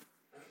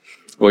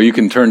Well, you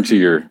can turn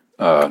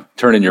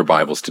in your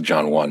Bibles to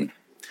John 1.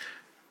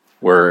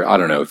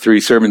 We're, 3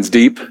 sermons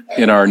deep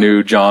in our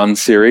new John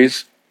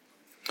series.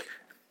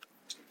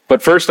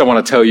 But first, I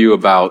want to tell you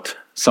about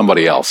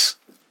somebody else.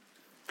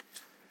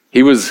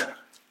 He was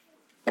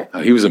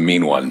a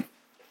mean one,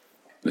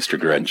 Mr.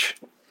 Grinch.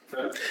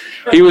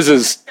 He was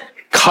as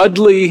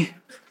cuddly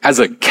as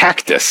a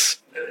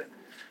cactus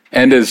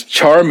and as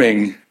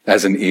charming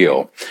as an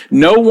eel.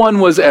 No one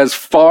was as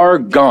far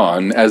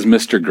gone as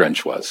Mr.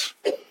 Grinch was.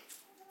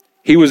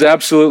 He was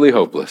absolutely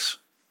hopeless.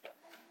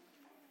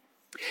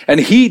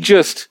 And he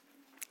just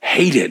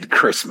hated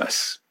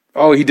Christmas.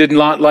 Oh, he did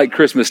not like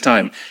Christmas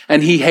time.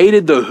 And he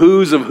hated the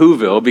Who's of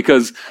Whoville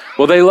because,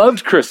 well, they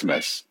loved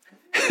Christmas.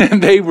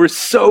 And they were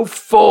so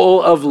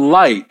full of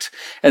light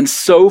and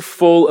so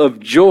full of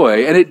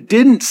joy. And it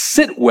didn't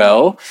sit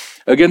well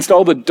against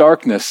all the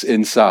darkness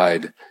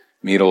inside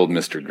mean old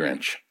Mr.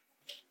 Grinch.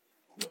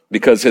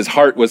 Because his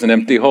heart was an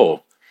empty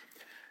hole.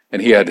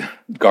 And he had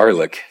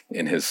garlic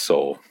in his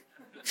soul.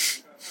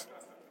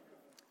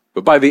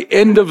 But by the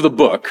end of the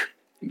book,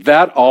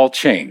 that all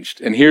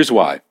changed. And here's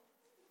why.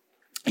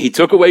 He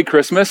took away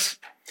Christmas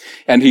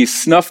and he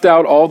snuffed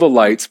out all the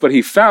lights, but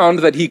he found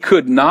that he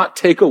could not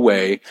take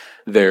away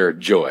their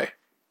joy.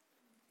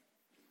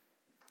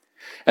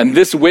 And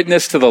this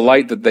witness to the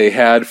light that they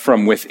had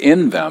from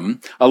within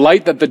them, a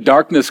light that the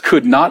darkness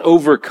could not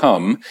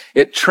overcome,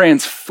 it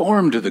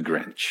transformed the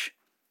Grinch.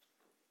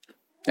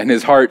 And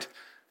his heart,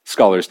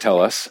 scholars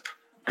tell us,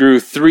 grew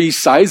 3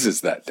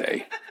 sizes that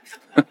day.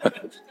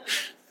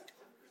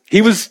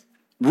 He was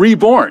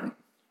reborn.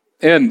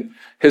 And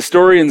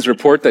historians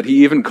report that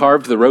he even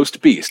carved the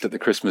roast beast at the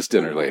Christmas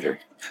dinner later.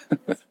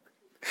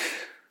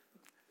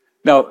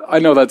 Now, I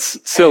know that's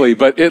silly,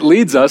 but it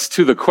leads us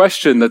to the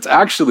question that's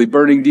actually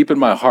burning deep in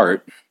my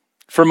heart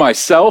for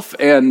myself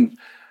and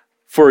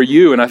for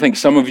you, and I think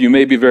some of you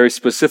maybe very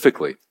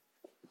specifically.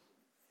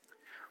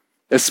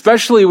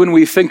 Especially when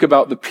we think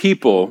about the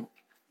people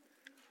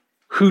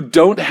who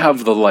don't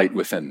have the light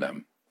within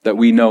them that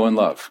we know and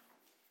love.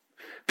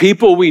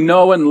 People we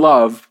know and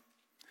love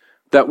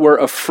that we're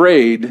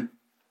afraid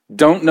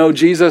don't know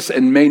Jesus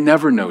and may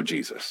never know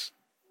Jesus.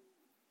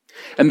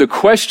 And the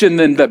question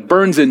then that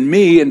burns in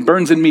me and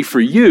burns in me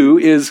for you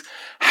is,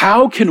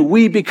 how can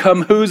we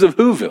become Who's of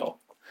Whoville?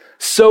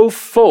 So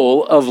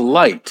full of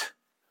light,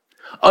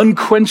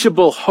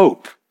 unquenchable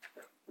hope,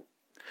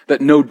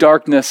 that no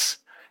darkness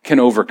can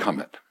overcome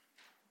it.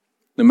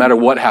 No matter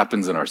what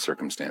happens in our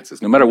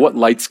circumstances, no matter what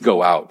lights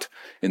go out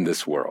in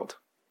this world.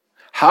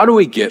 How do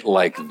we get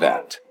like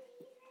that?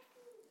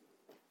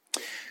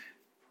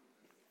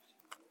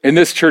 In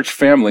this church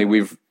family,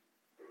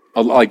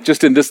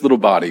 just in this little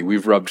body,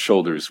 we've rubbed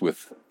shoulders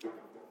with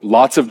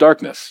lots of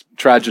darkness,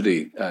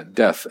 tragedy,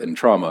 death, and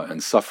trauma,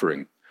 and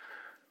suffering.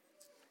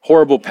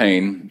 Horrible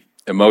pain,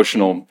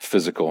 emotional,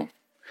 physical.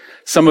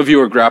 Some of you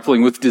are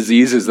grappling with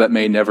diseases that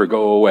may never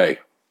go away.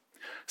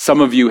 Some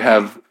of you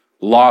have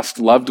lost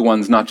loved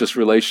ones, not just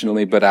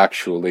relationally, but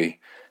actually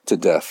to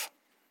death.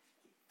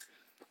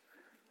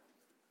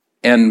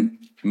 And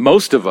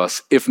most of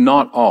us, if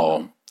not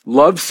all,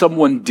 love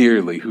someone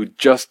dearly who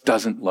just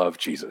doesn't love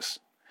Jesus.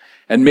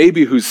 And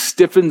maybe who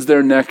stiffens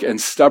their neck and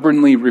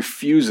stubbornly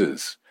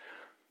refuses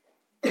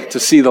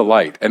to see the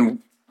light. And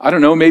I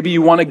don't know, maybe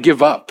you want to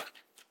give up.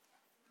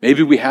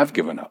 Maybe we have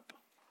given up.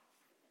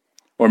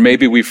 Or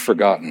maybe we've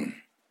forgotten.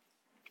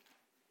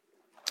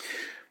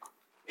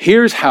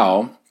 Here's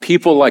how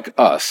people like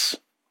us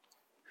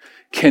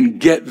can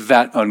get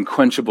that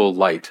unquenchable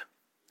light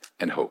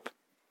and hope.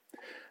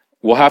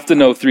 We'll have to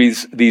know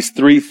these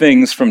 3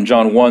 things from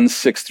John 1,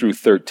 6 through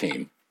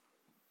 13.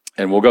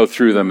 And we'll go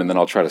through them, and then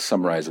I'll try to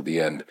summarize at the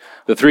end.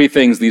 The 3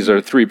 things, these are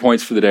 3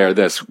 points for the day, are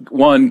this.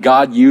 1,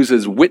 God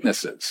uses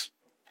witnesses.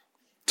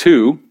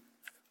 2,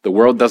 the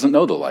world doesn't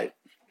know the light.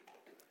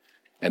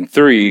 And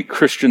 3,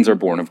 Christians are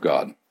born of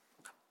God.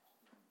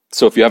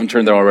 So if you haven't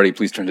turned there already,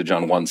 please turn to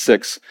John 1,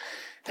 6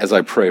 as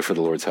I pray for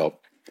the Lord's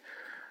help.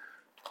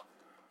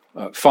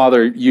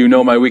 Father, you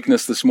know my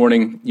weakness this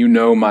morning. You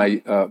know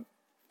my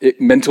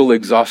mental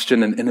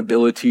exhaustion and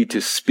inability to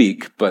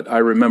speak, but I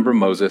remember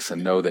Moses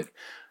and know that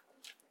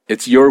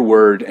it's your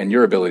word and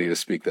your ability to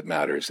speak that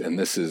matters, and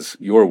this is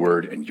your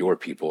word and your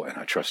people, and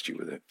I trust you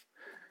with it.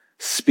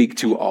 Speak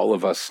to all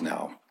of us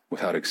now,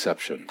 without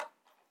exception,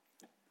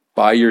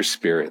 by your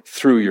Spirit,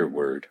 through your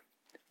word,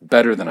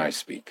 better than I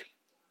speak,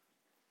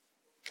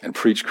 and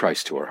preach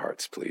Christ to our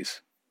hearts,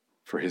 please,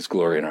 for his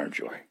glory and our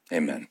joy.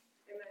 Amen.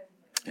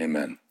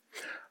 Amen.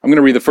 I'm going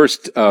to read the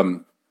first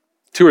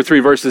 2 or 3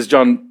 verses,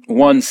 John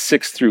 1,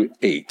 6 through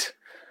 8.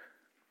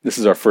 This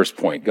is our first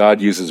point. God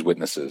uses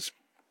witnesses.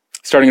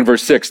 Starting in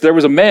verse 6, there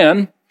was a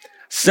man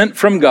sent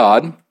from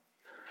God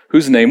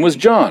whose name was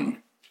John.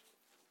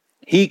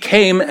 He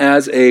came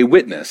as a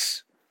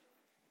witness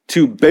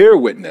to bear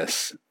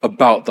witness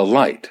about the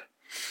light,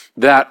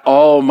 that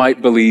all might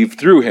believe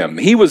through him.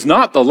 He was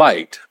not the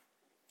light,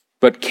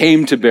 but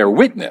came to bear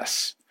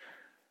witness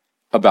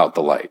about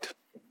the light.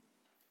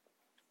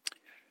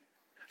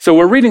 So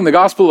we're reading the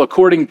gospel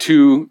according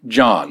to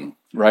John.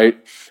 right?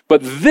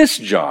 But this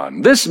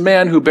John, this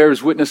man who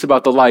bears witness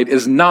about the light,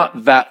 is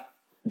not that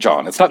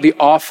John. It's not the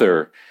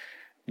author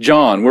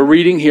John. We're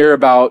reading here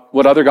about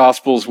what other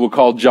gospels will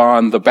call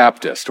John the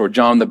Baptist or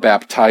John the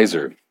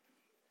Baptizer.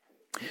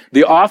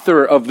 The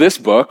author of this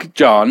book,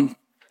 John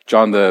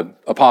the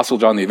Apostle,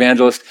 John the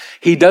Evangelist,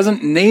 he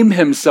doesn't name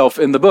himself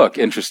in the book,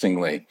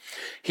 interestingly.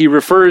 He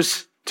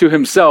refers to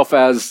himself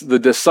as the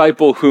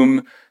disciple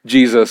whom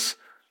Jesus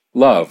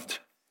loved,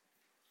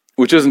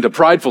 which isn't a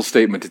prideful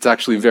statement. It's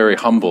actually very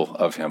humble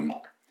of him.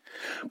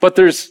 But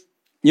there's,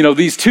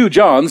 these two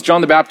Johns,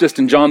 John the Baptist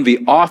and John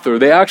the author,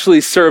 they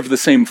actually serve the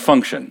same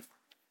function.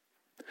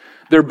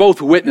 They're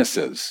both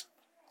witnesses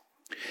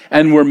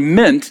and were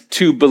meant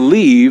to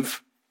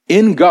believe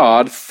in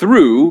God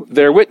through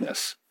their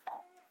witness.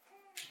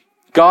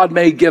 God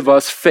may give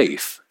us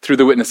faith through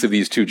the witness of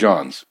these two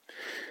Johns.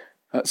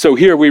 So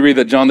here we read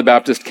that John the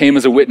Baptist came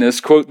as a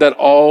witness, quote, that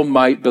all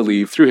might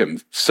believe through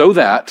him, so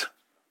that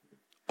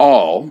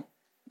all,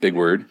 big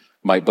word,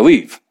 might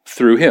believe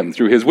through him,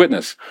 through his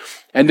witness.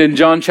 And in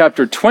John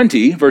chapter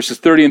 20, verses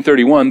 30 and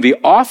 31, the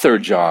author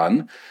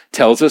John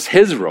tells us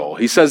his role.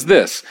 He says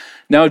this,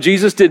 "Now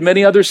Jesus did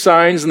many other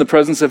signs in the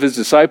presence of his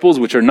disciples,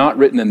 which are not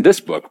written in this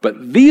book,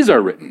 but these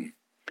are written,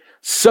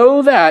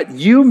 so that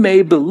you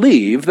may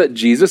believe that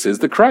Jesus is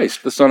the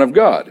Christ, the Son of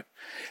God,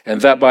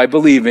 and that by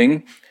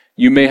believing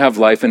you may have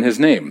life in his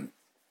name."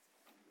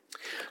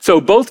 So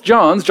both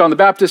Johns, John the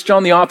Baptist,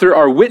 John the author,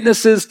 are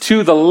witnesses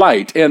to the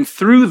light, and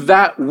through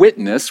that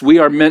witness, we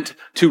are meant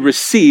to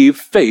receive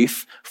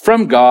faith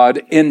from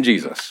God in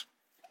Jesus.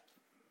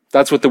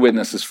 That's what the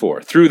witness is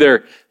for, through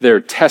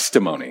their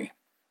testimony.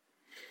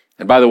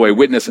 And by the way,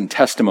 witness and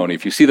testimony,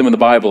 if you see them in the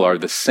Bible, are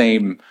the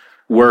same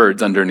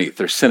words underneath.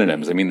 They're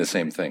synonyms. They mean the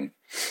same thing.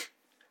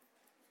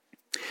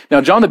 Now,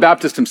 John the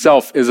Baptist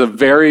himself is a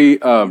very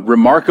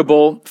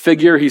remarkable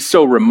figure. He's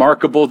so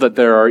remarkable that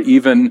there are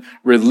even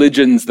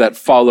religions that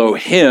follow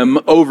him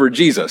over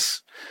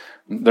Jesus.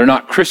 They're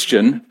not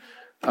Christian,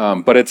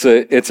 but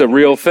it's a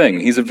real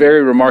thing. He's a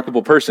very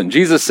remarkable person.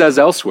 Jesus says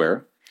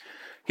elsewhere,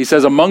 he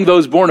says, among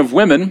those born of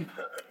women,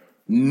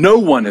 no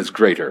one is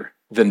greater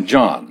than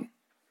John.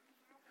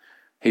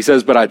 He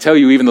says, but I tell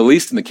you, even the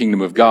least in the kingdom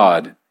of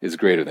God is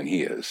greater than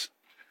he is.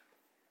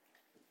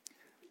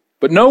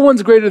 But no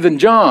one's greater than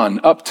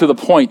John up to the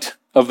point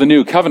of the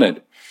new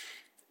covenant.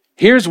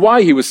 Here's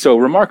why he was so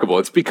remarkable.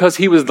 It's because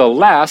he was the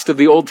last of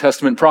the Old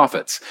Testament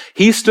prophets.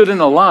 He stood in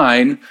the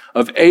line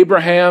of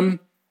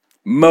Abraham,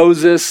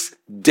 Moses,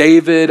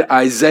 David,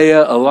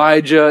 Isaiah,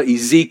 Elijah,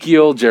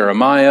 Ezekiel,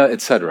 Jeremiah,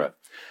 etc.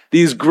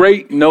 These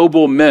great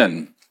noble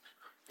men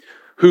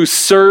who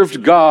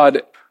served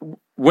God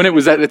when it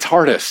was at its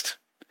hardest.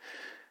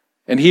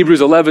 And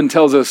Hebrews 11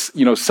 tells us,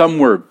 some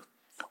were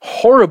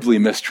horribly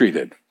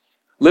mistreated,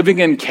 living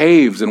in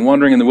caves and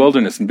wandering in the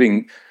wilderness and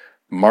being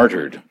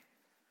martyred.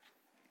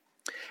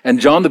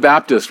 And John the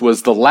Baptist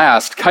was the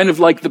last, kind of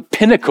like the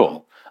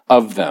pinnacle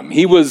of them.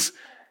 He was,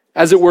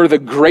 as it were, the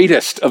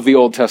greatest of the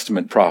Old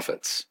Testament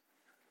prophets.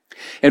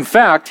 In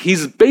fact,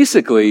 he's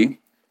basically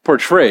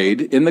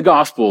portrayed in the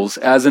Gospels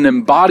as an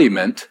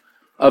embodiment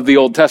of the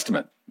Old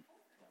Testament.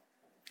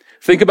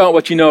 Think about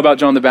what you know about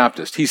John the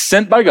Baptist. He's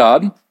sent by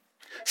God,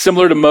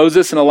 similar to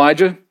Moses and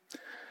Elijah.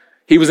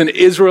 He was an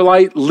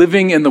Israelite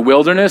living in the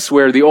wilderness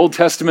where the Old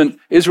Testament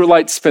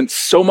Israelites spent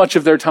so much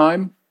of their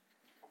time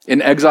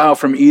in exile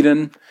from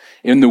Eden,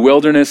 in the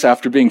wilderness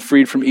after being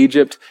freed from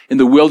Egypt, in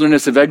the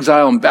wilderness of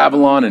exile in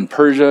Babylon and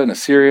Persia and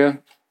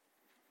Assyria.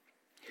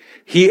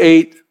 He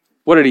ate,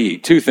 what did he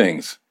eat? Two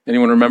things.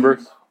 Anyone remember?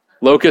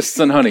 Locusts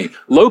and honey.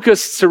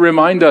 Locusts to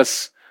remind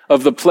us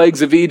of the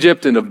plagues of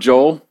Egypt and of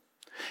Joel,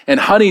 and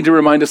honey to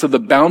remind us of the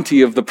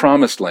bounty of the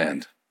promised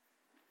land.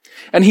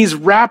 And he's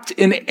wrapped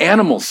in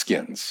animal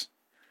skins.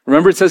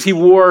 Remember, it says he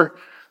wore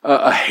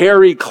a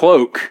hairy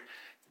cloak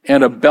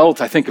and a belt,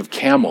 I think, of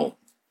camel,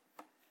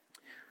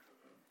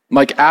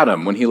 like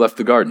Adam when he left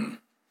the garden,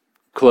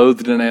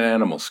 clothed in an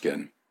animal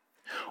skin.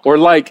 Or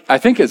like, I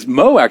think as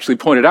Mo actually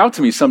pointed out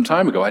to me some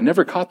time ago, I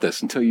never caught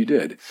this until you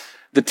did,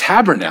 the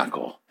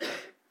tabernacle.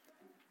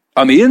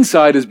 On the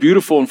inside is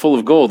beautiful and full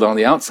of gold. On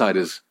the outside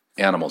is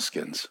animal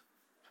skins.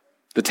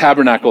 The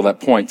tabernacle that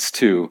points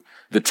to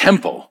the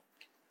temple,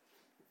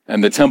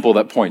 and the temple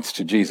that points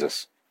to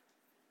Jesus.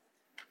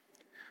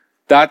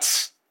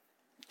 That's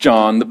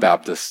John the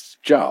Baptist's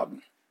job.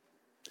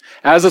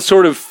 As a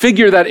sort of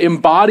figure that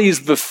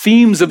embodies the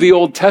themes of the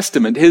Old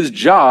Testament, his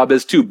job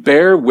is to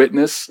bear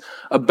witness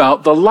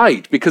about the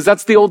light, because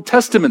that's the Old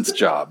Testament's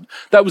job.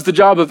 That was the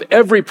job of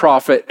every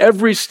prophet,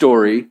 every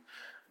story,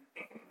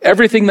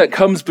 everything that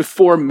comes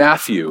before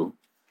Matthew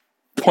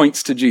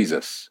points to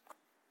Jesus.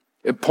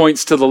 It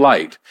points to the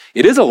light.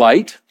 It is a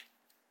light,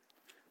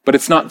 but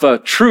it's not the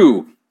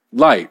true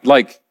light.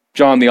 Like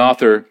John the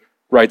author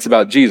writes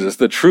about Jesus,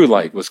 the true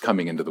light was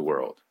coming into the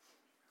world.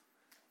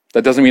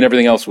 That doesn't mean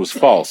everything else was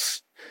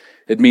false.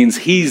 It means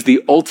he's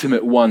the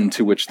ultimate one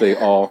to which they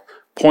all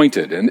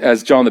pointed. And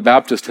as John the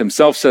Baptist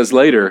himself says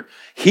later,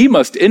 he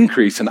must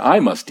increase and I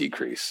must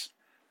decrease.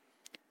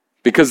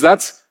 Because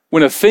that's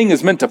When a thing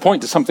is meant to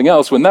point to something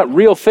else, when that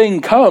real thing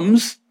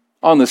comes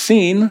on the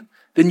scene,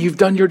 then you've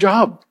done your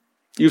job.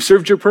 You've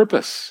served your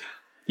purpose.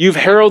 You've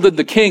heralded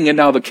the king, and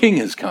now the king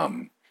has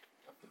come.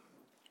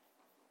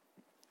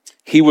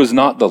 He was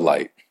not the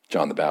light,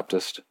 John the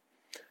Baptist,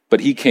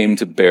 but he came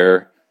to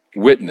bear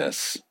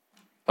witness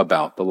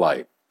about the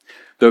light.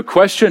 The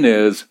question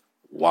is,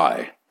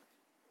 why?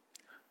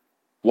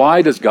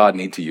 Why does God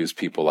need to use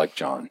people like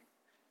John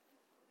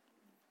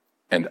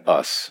and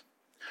us?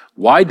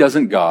 Why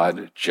doesn't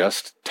God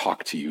just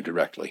talk to you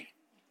directly?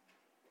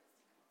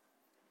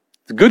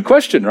 It's a good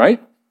question,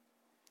 right?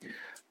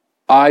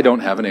 I don't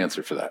have an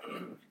answer for that.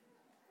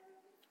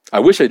 I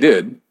wish I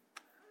did,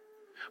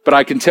 but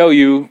I can tell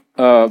you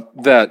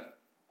that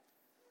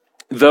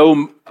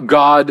though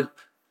God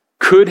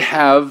could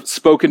have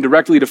spoken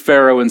directly to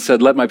Pharaoh and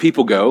said, "Let my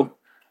people go,"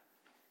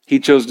 he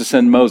chose to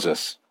send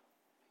Moses.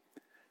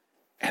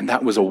 And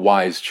that was a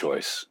wise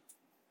choice.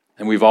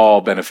 And we've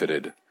all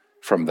benefited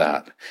from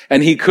that.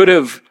 And he could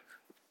have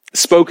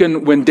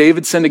spoken when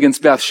David sinned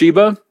against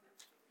Bathsheba.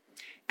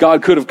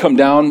 God could have come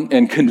down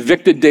and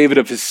convicted David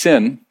of his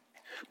sin,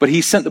 but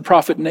he sent the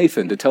prophet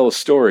Nathan to tell a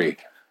story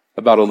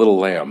about a little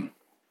lamb.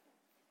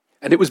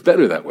 And it was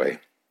better that way.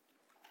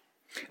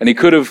 And he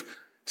could have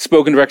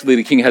spoken directly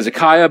to King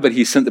Hezekiah, but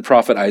he sent the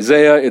prophet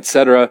Isaiah,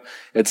 etc.,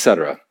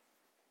 etc.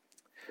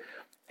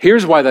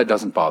 Here's why that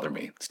doesn't bother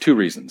me. It's two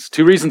reasons.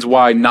 Two reasons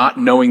why not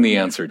knowing the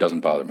answer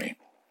doesn't bother me.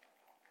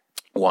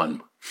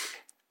 One,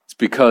 it's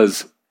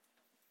because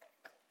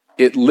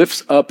it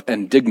lifts up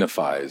and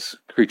dignifies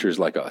creatures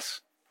like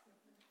us.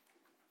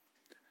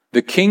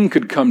 The king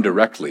could come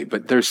directly,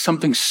 but there's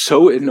something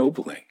so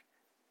ennobling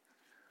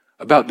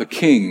about the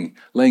king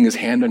laying his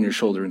hand on your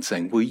shoulder and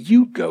saying, "Will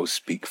you go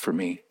speak for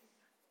me?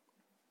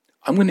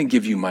 I'm going to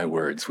give you my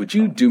words. Would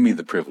you do me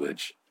the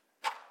privilege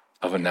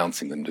of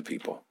announcing them to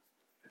people?"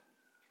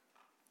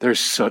 There's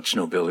such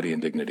nobility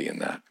and dignity in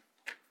that.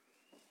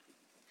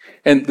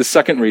 And the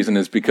second reason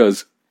is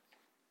because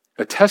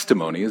a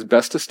testimony is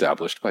best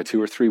established by 2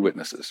 or 3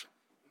 witnesses.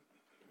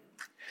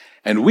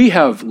 And we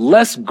have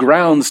less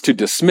grounds to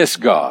dismiss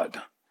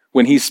God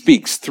when he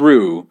speaks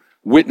through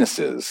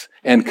witnesses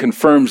and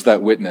confirms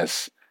that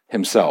witness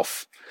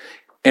himself.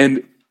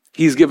 And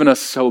he's given us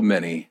so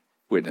many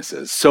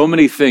witnesses. So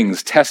many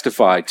things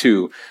testify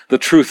to the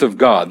truth of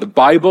God. The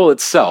Bible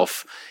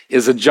itself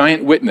is a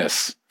giant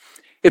witness.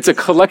 It's a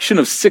collection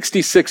of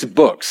 66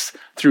 books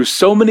through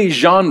so many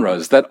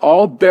genres that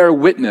all bear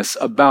witness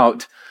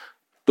about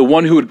the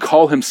one who would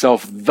call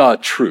himself the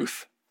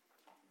truth.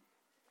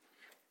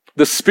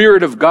 The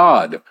Spirit of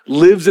God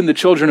lives in the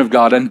children of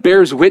God and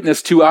bears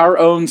witness to our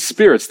own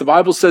spirits. The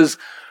Bible says,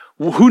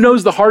 who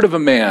knows the heart of a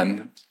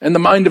man and the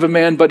mind of a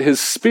man but his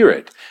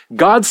spirit?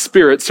 God's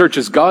Spirit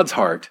searches God's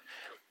heart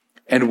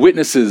and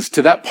witnesses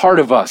to that part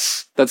of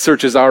us that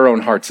searches our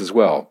own hearts as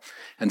well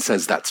and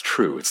says that's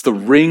true. It's the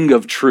ring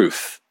of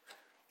truth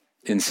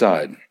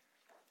inside.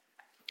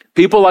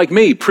 People like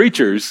me,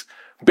 preachers,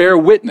 bear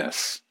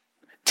witness.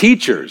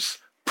 Teachers,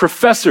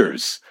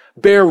 professors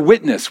bear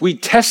witness. We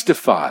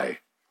testify.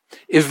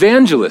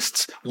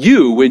 Evangelists,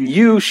 when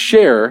you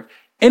share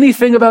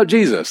anything about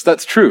Jesus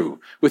that's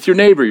true with your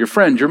neighbor, your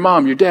friend, your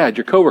mom, your dad,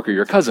 your coworker,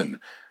 your cousin,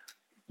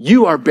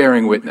 you are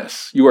bearing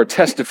witness. You are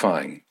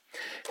testifying.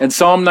 And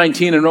Psalm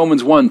 19 and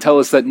Romans 1 tell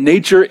us that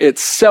nature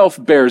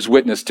itself bears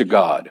witness to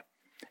God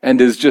and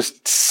is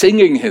just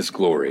singing his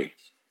glory.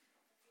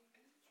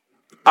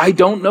 I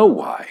don't know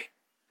why.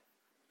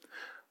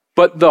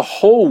 But the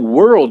whole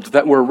world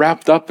that we're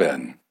wrapped up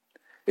in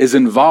is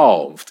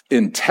involved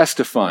in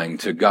testifying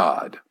to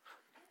God.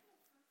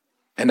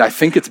 And I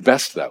think it's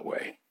best that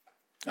way.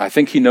 I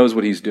think he knows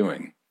what he's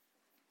doing.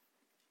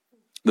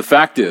 The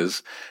fact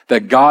is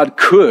that God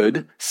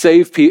could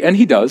save people, and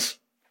he does.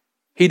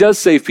 He does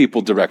save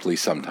people directly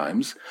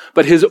sometimes,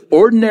 but his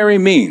ordinary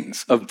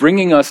means of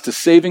bringing us to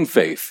saving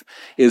faith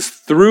is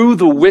through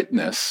the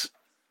witness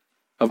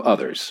of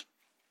others.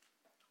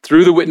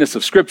 Through the witness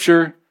of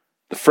Scripture,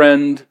 the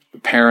friend, the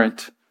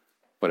parent,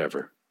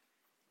 whatever.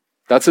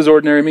 That's his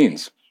ordinary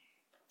means.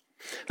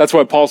 That's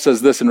why Paul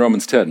says this in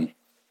Romans 10.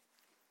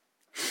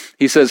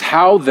 He says,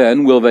 "How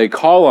then will they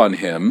call on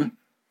him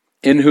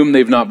in whom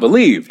they've not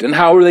believed? And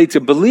how are they to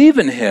believe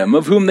in him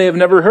of whom they have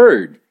never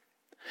heard?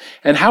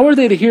 And how are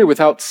they to hear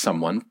without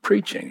someone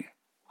preaching?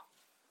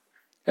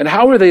 And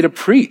how are they to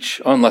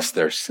preach unless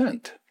they're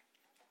sent?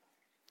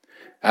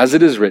 As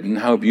it is written,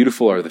 how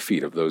beautiful are the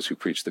feet of those who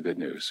preach the good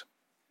news."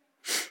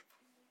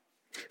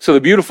 So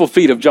the beautiful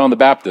feet of John the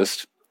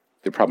Baptist,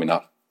 they're probably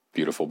not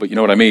beautiful, but you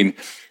know what I mean.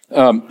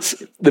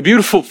 The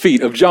beautiful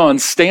feet of John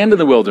stand in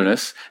the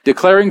wilderness,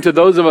 declaring to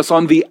those of us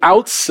on the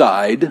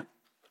outside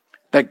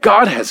that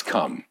God has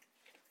come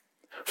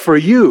for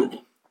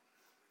you.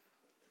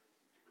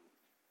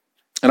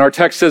 And our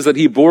text says that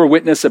he bore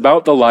witness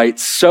about the light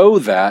so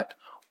that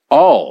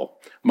all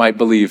might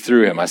believe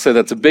through him. I said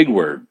that's a big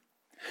word.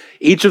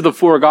 Each of the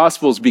 4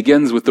 Gospels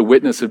begins with the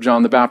witness of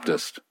John the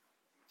Baptist.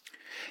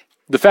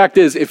 The fact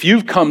is, if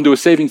you've come to a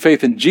saving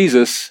faith in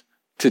Jesus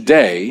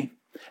today,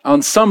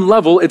 On some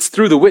level, it's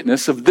through the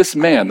witness of this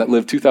man that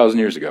lived 2,000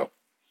 years ago.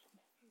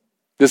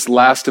 This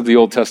last of the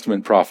Old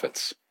Testament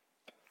prophets.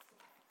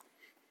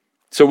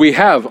 So we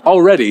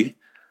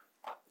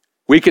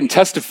can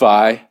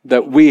testify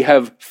that we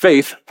have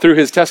faith through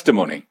his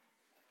testimony.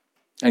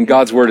 And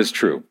God's word is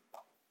true.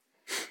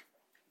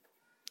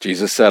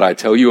 Jesus said, I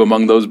tell you,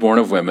 among those born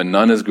of women,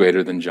 none is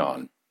greater than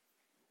John.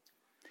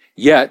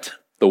 Yet,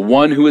 the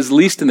one who is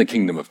least in the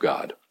kingdom of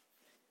God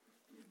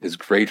is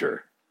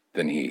greater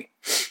than he.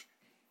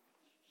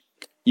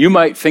 You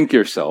might think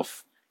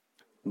yourself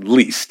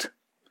least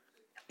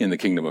in the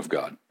kingdom of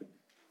God,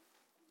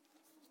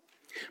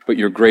 but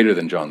you're greater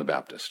than John the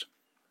Baptist.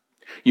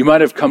 You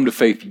might have come to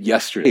faith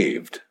yesterday,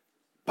 saved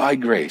by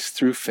grace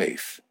through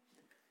faith.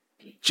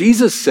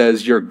 Jesus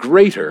says you're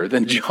greater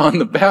than John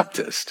the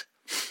Baptist.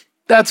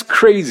 That's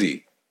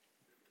crazy.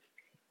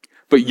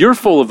 But you're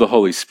full of the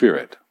Holy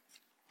Spirit.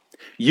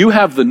 You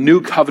have the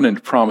new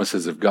covenant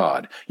promises of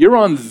God. You're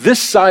on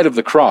this side of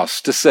the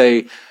cross to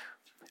say,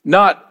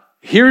 not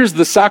here's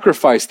the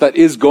sacrifice that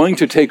is going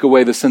to take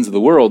away the sins of the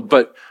world,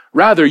 but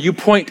rather you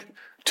point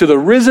to the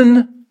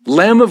risen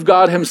Lamb of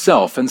God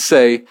himself and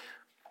say,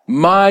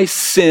 my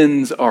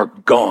sins are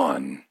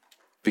gone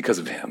because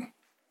of him.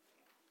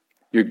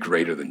 You're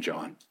greater than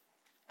John.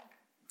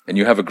 And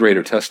you have a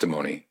greater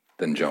testimony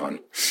than John.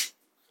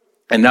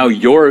 And now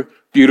your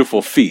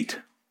beautiful feet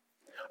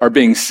are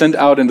being sent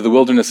out into the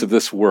wilderness of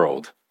this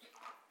world.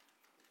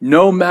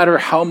 No matter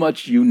how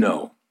much you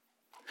know,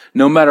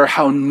 no matter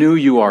how new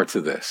you are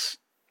to this,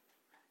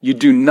 you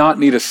do not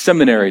need a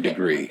seminary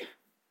degree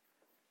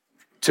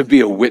to be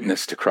a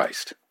witness to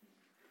Christ.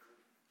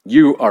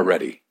 You are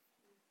ready.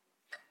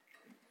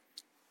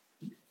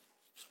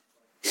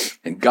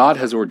 And God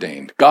has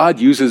ordained. God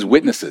uses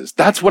witnesses.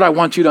 That's what I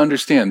want you to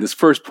understand, this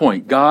first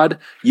point. God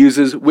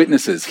uses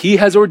witnesses. He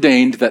has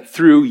ordained that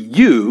through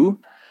you,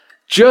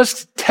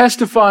 just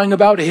testifying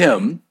about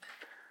him,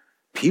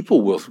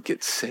 people will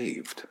get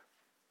saved.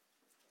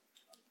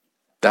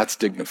 That's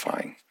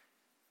dignifying.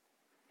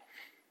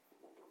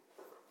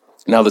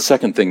 Now, the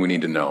second thing we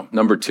need to know,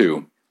 number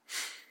 2,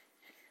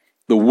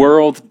 the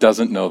world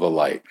doesn't know the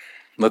light.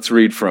 Let's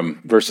read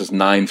from verses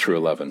 9 through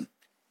 11.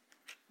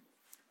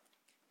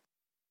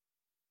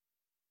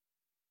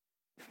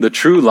 The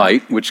true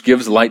light, which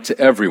gives light to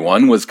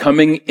everyone, was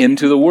coming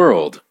into the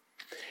world.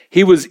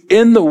 He was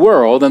in the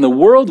world, and the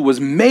world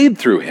was made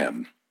through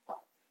him.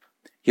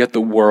 Yet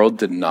the world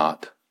did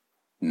not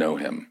know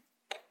him.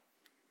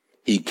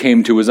 He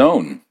came to his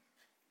own,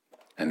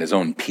 and his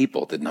own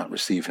people did not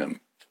receive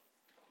him.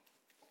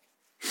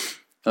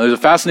 Now, there's a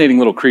fascinating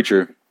little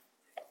creature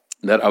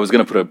that I was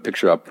going to put a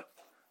picture up,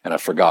 and I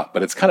forgot,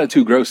 but it's kind of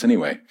too gross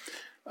anyway.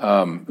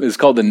 It's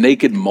called the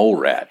naked mole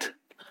rat.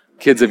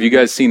 Kids, have you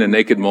guys seen a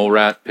naked mole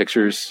rat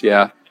pictures?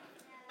 Yeah.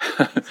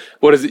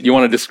 What is it? You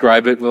want to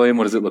describe it, William?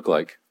 What does it look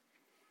like?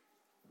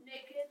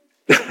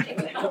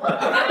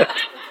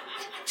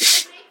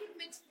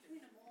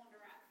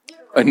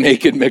 A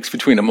naked mix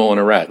between a mole and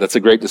a rat. That's a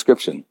great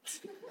description.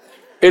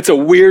 It's a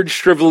weird,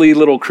 shrivelly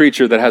little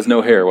creature that has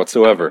no hair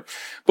whatsoever.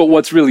 But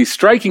what's really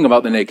striking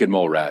about the naked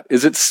mole rat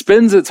is it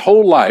spends its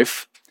whole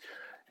life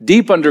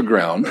deep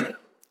underground,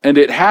 and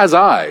it has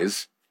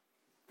eyes,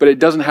 but it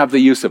doesn't have the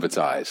use of its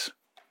eyes.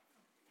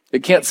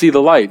 It can't see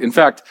the light. In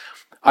fact,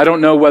 I don't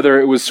know whether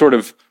it was sort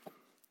of,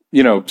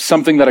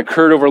 something that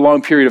occurred over a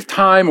long period of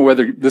time or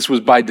whether this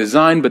was by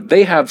design, but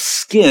they have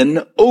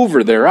skin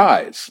over their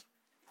eyes.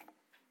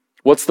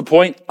 What's the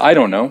point? I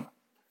don't know.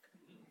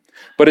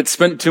 But it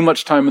spent too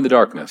much time in the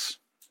darkness,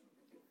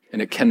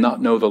 and it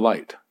cannot know the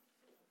light.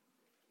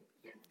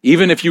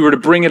 Even if you were to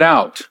bring it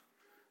out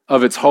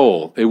of its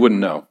hole, it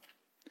wouldn't know.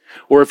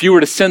 Or if you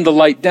were to send the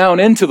light down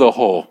into the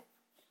hole,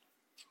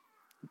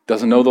 it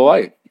doesn't know the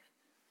light.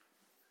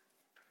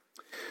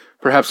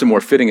 Perhaps a more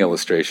fitting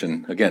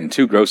illustration, again,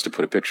 too gross to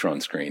put a picture on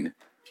screen,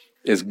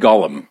 is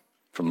Gollum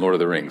from Lord of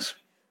the Rings.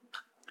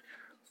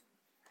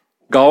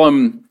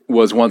 Gollum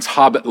was once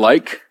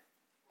hobbit-like,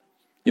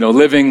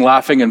 living,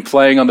 laughing, and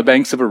playing on the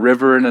banks of a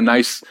river in a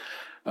nice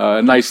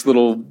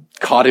little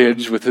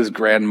cottage with his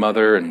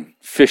grandmother and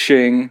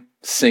fishing,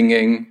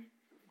 singing,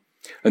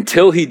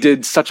 until he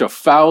did such a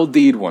foul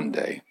deed one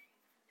day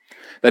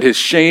that his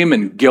shame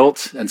and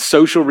guilt and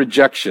social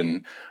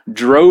rejection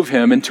drove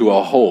him into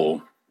a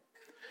hole.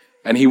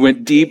 And he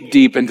went deep,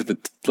 deep into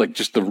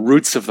the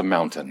roots of the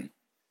mountain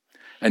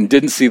and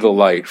didn't see the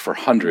light for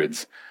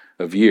hundreds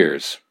of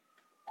years.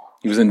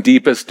 He was in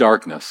deepest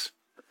darkness.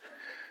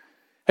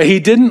 And he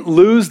didn't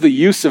lose the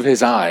use of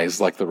his eyes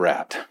like the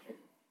rat.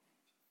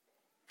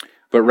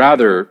 But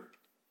rather,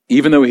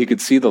 even though he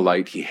could see the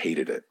light, he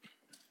hated it.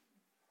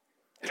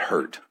 It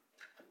hurt.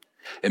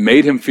 It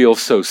made him feel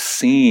so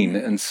seen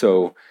and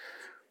so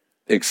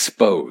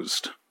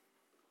exposed.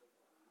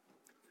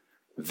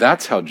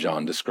 That's how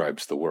John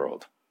describes the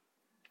world.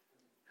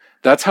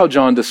 That's how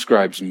John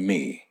describes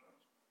me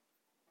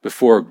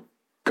before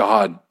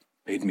God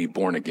made me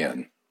born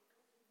again.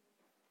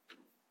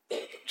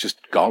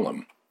 Just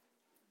Gollum.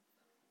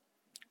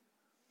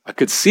 I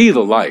could see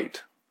the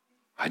light.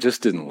 I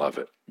just didn't love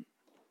it.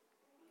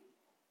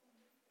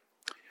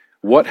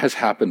 What has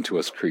happened to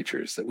us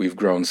creatures that we've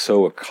grown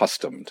so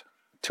accustomed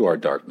to our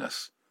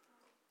darkness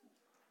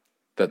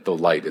that the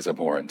light is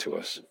abhorrent to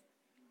us?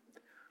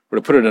 Or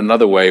to put it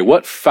another way,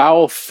 what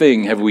foul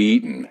thing have we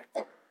eaten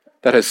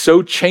that has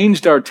so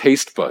changed our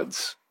taste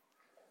buds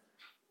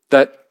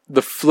that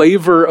the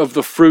flavor of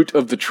the fruit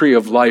of the tree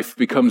of life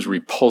becomes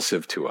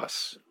repulsive to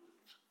us?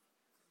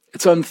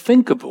 It's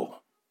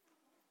unthinkable.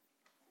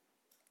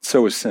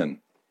 So is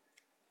sin.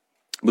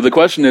 But the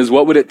question is,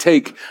 what would it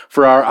take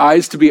for our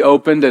eyes to be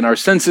opened and our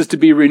senses to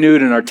be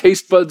renewed and our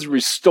taste buds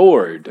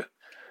restored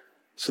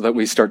so that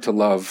we start to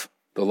love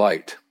the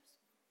light?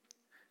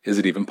 Is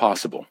it even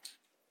possible?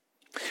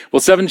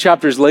 Well, 7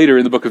 chapters later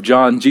in the book of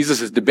John,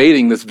 Jesus is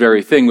debating this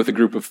very thing with a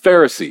group of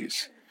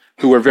Pharisees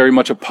who were very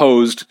much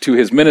opposed to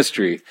his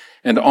ministry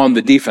and on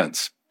the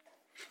defense.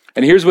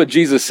 And here's what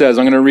Jesus says.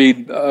 I'm going to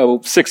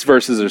read 6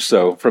 verses or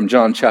so from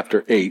John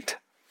chapter 8.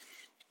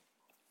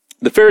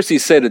 The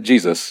Pharisees say to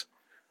Jesus,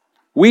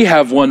 "We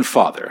have one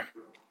Father,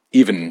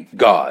 even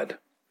God."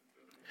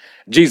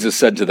 Jesus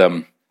said to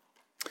them,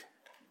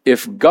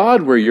 "If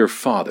God were your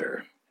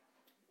Father,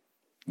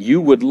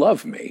 you would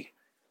love me,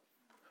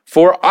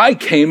 for I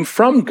came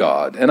from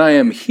God, and I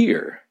am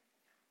here.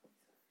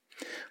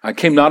 I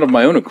came not of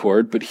my own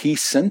accord, but he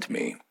sent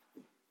me.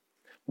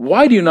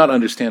 Why do you not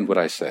understand what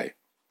I say?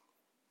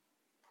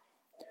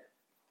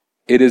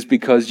 It is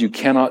because you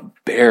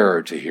cannot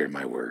bear to hear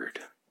my word.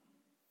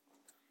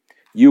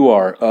 You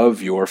are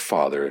of your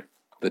father,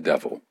 the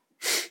devil,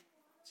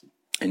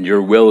 and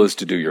your will is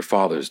to do your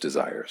father's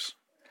desires.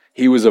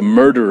 He was a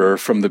murderer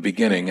from the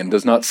beginning and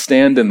does not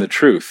stand in the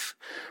truth,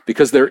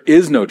 because there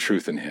is no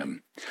truth in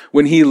him.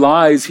 When he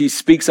lies, he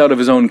speaks out of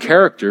his own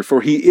character,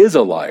 for he is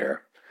a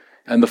liar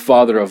and the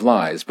father of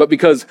lies. But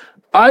because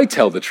I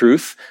tell the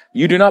truth,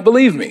 you do not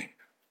believe me.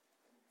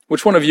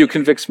 Which one of you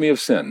convicts me of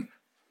sin?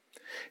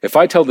 If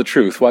I tell the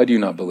truth, why do you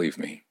not believe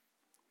me?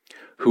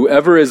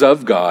 Whoever is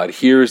of God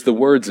hears the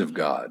words of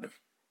God.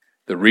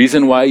 The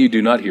reason why you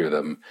do not hear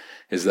them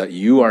is that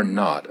you are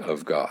not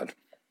of God."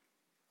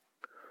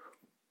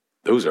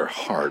 Those are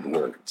hard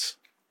words.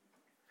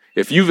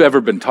 If you've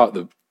ever been taught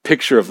the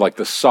picture of like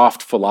the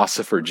soft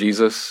philosopher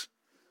Jesus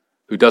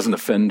who doesn't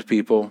offend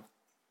people,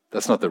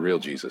 that's not the real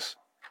Jesus.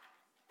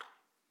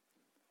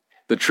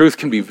 The truth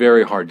can be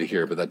very hard to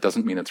hear, but that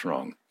doesn't mean it's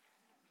wrong.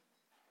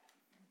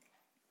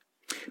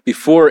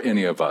 Before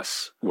any of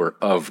us were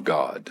of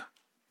God,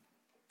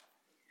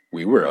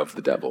 we were of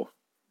the devil,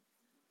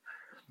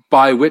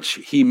 by which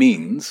he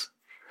means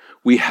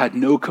we had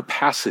no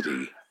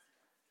capacity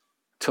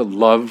to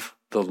love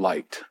the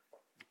light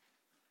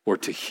or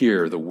to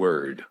hear the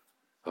word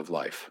of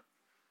life.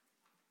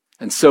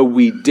 And so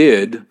we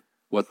did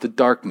what the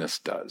darkness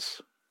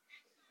does.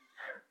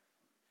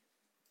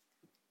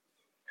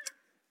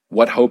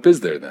 What hope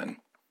is there then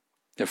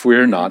if we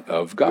are not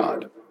of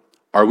God?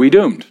 Are we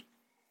doomed?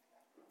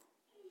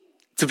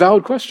 It's a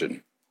valid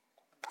question.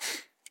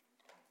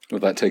 Well,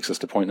 that takes us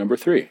to point number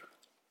 3.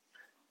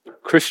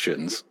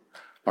 Christians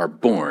are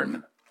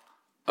born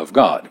of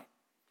God.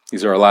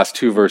 These are our last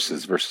 2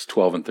 verses, verses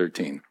 12 and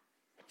 13.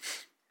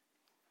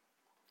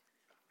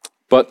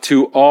 But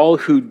to all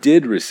who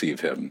did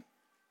receive him,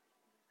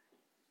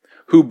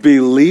 who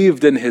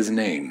believed in his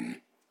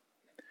name,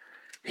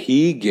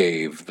 he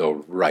gave the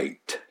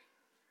right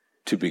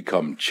to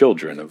become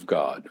children of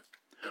God,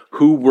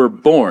 who were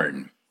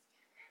born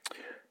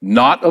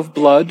not of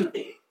blood,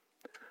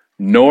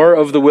 nor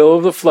of the will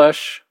of the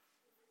flesh,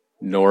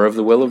 nor of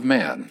the will of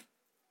man,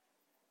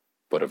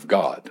 but of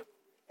God.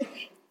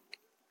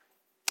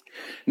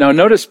 Now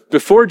notice,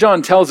 before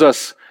John tells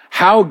us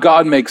how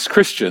God makes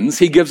Christians,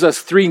 he gives us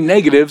 3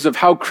 negatives of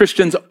how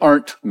Christians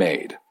aren't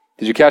made.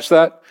 Did you catch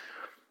that?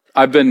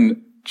 I've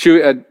been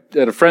at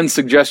a friend's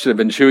suggestion, I've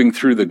been chewing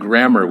through the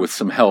grammar with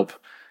some help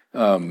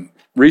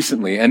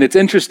recently, and it's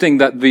interesting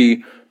that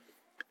the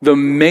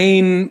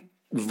main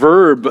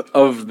verb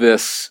of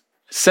this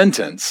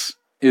sentence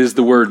is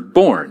the word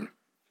born,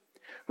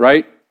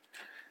 right?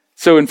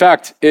 So in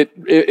fact,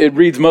 it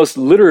reads most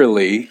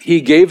literally,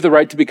 he gave the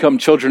right to become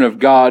children of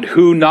God,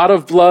 who not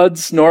of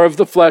bloods, nor of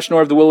the flesh,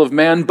 nor of the will of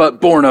man,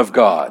 but born of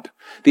God.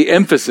 The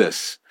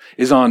emphasis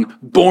is on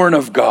born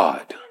of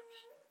God.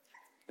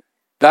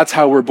 That's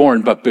how we're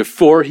born. But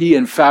before he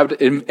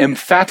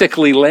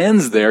emphatically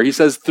lands there, he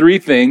says 3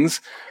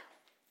 things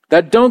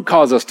that don't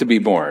cause us to be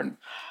born.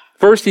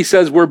 First, he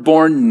says we're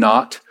born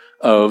not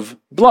of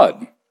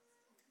blood.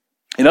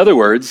 In other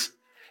words,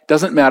 it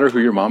doesn't matter who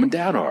your mom and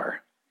dad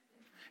are.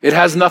 It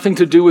has nothing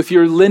to do with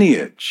your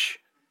lineage.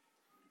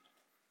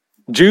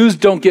 Jews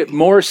don't get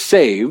more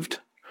saved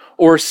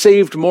or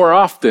saved more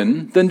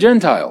often than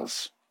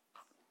Gentiles.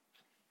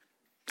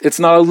 It's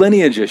not a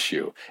lineage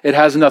issue. It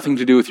has nothing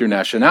to do with your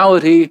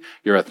nationality,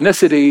 your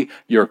ethnicity,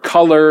 your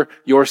color,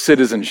 your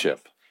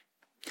citizenship.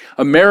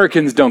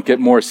 Americans don't get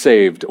more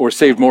saved or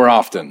saved more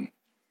often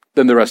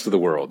than the rest of the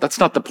world. That's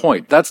not the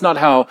point. That's not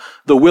how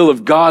the will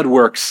of God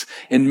works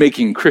in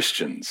making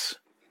Christians.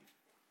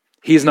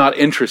 He's not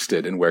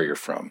interested in where you're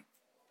from.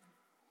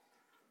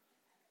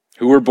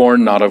 Who were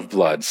born not of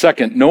blood.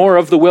 Second, nor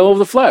of the will of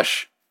the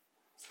flesh.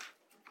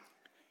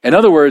 In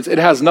other words, it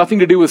has nothing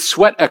to do with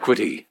sweat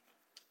equity.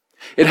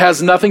 It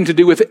has nothing to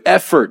do with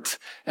effort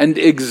and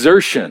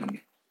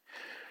exertion.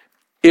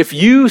 If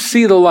you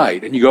see the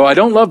light and you go, I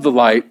don't love the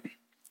light,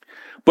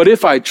 but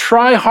if I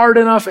try hard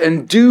enough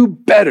and do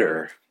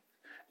better,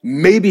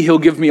 maybe he'll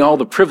give me all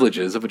the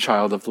privileges of a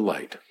child of the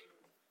light.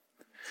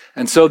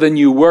 And so then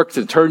you work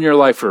to turn your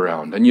life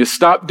around and you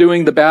stop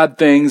doing the bad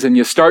things and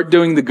you start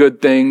doing the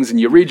good things and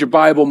you read your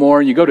Bible more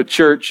and you go to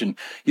church and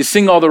you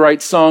sing all the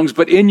right songs,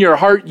 but in your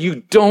heart, you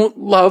don't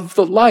love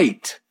the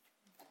light.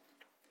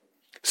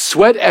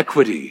 Sweat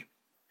equity,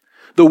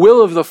 the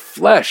will of the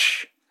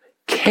flesh,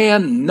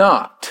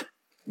 cannot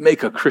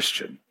make a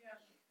Christian.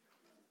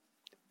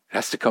 It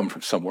has to come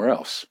from somewhere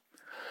else.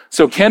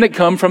 So can it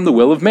come from the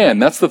will of man?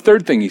 That's the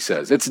third thing he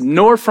says. It's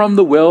nor from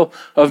the will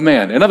of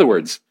man. In other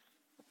words,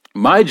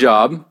 my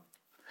job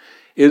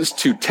is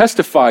to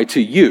testify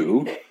to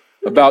you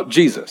about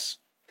Jesus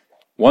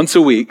once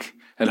a week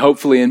and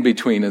hopefully in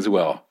between as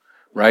well,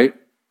 right?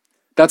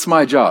 That's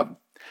my job.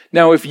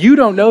 Now, if you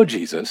don't know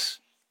Jesus,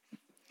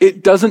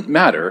 it doesn't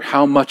matter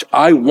how much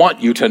I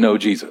want you to know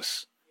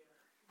Jesus.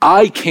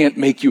 I can't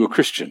make you a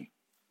Christian.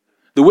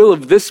 The will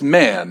of this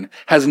man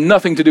has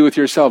nothing to do with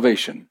your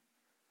salvation.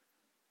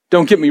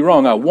 Don't get me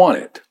wrong, I want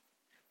it.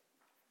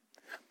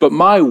 But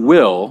my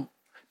will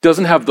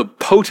doesn't have the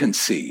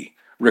potency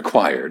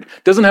required,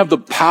 doesn't have the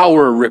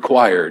power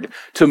required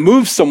to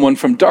move someone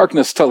from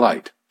darkness to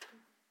light.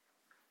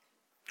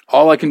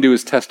 All I can do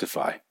is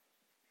testify.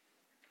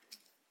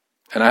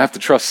 And I have to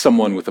trust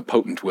someone with a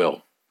potent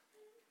will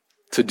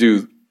to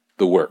do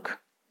the work.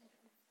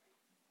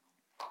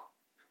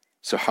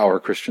 So how are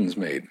Christians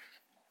made?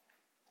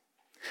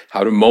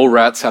 How do mole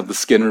rats have the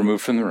skin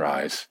removed from their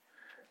eyes?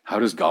 How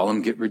does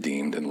Gollum get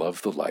redeemed and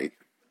love the light?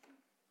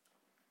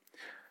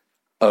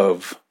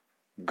 Of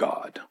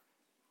God.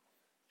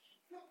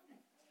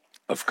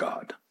 Of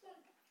God.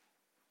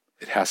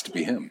 It has to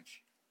be him.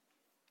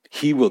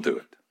 He will do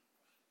it.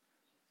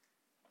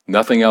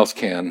 Nothing else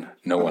can.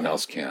 No one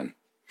else can.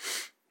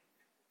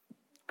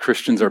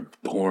 Christians are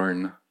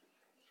born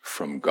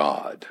from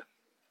God.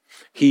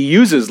 He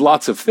uses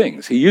lots of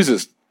things. He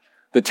uses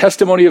the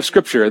testimony of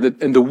Scripture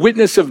and the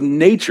witness of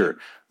nature.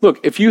 Look,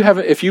 if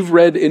you've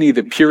read any of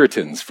the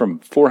Puritans from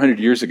 400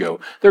 years ago,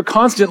 they're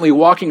constantly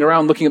walking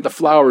around looking at the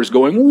flowers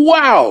going,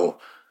 wow,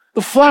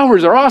 the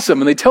flowers are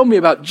awesome. And they tell me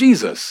about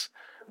Jesus.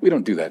 We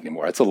don't do that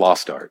anymore. It's a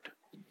lost art.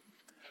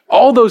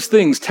 All those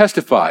things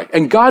testify,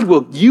 and God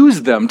will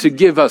use them to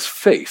give us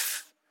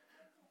faith.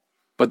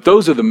 But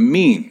those are the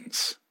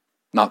means,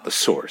 not the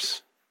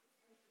source.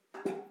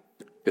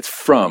 It's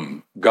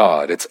from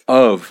God. It's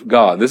of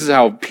God. This is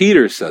how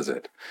Peter says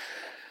it.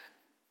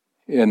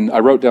 And I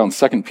wrote down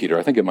 2 Peter.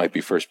 I think it might be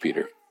 1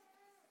 Peter.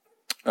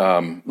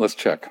 Let's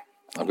check.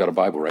 I've got a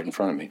Bible right in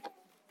front of me.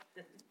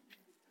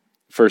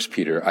 1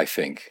 Peter, I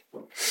think.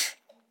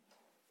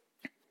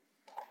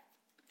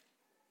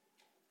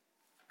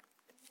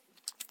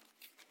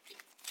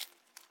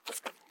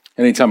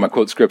 Anytime I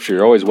quote Scripture,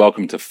 you're always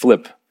welcome to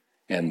flip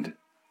and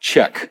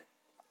check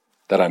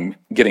that I'm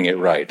getting it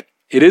right.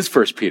 It is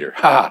 1 Peter.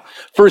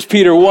 1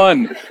 Peter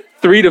 1,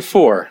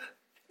 3-4.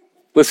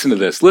 Listen to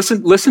this.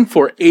 Listen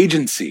for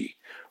agency,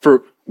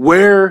 for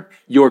where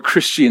your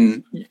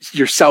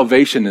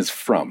salvation is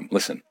from.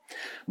 Listen.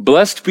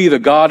 Blessed be the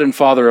God and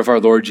Father of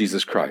our Lord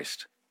Jesus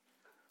Christ.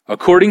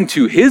 According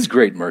to his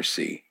great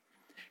mercy,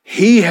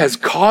 he has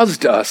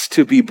caused us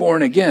to be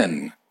born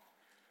again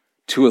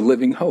to a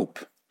living hope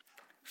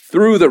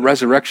through the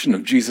resurrection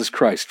of Jesus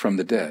Christ from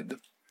the dead,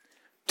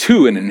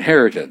 to an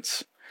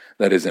inheritance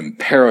that is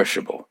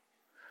imperishable,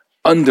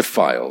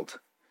 undefiled,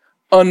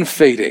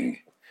 unfading,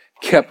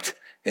 kept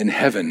in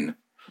heaven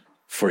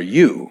for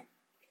you,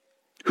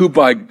 who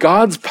by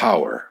God's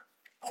power,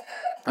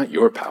 not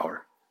your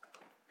power,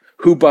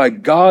 who by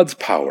God's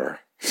power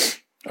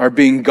are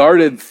being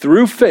guarded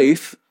through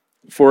faith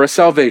for a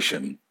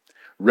salvation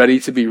ready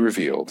to be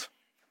revealed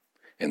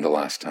in the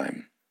last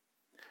time.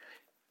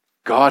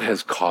 God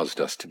has caused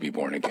us to be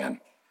born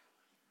again.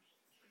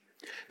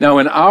 Now,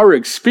 in our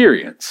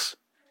experience,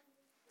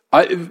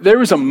 there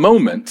was a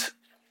moment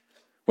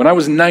when I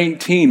was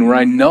 19 where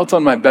I knelt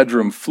on my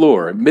bedroom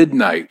floor at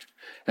midnight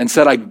and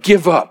said, I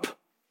give up.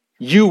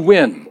 You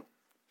win.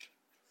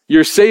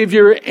 You're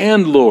Savior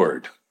and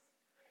Lord,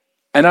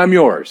 and I'm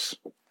yours.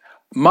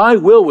 My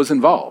will was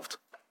involved.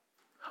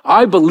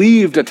 I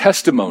believed a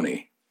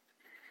testimony,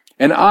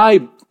 and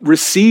I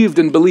received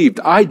and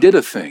believed. I did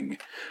a thing,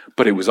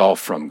 but it was all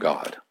from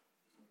God.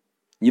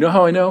 You know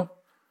how I know?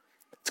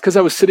 It's because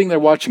I was sitting there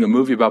watching a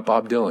movie about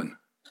Bob Dylan.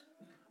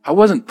 I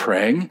wasn't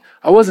praying.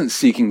 I wasn't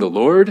seeking the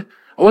Lord.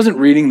 I wasn't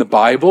reading the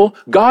Bible.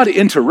 God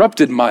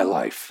interrupted my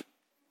life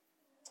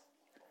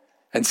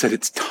and said,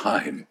 it's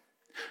time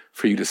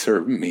for you to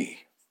serve me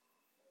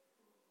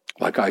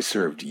like I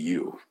served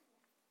you.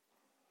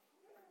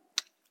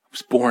 I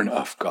was born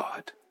of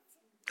God.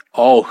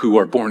 All who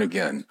are born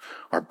again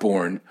are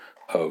born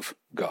of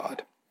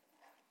God.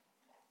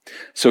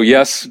 So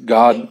yes,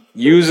 God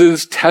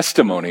uses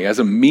testimony as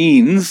a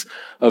means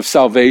of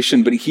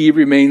salvation, but he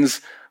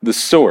remains the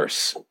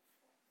source.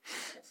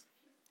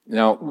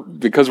 Now,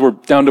 because we're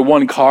down to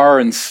one car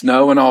and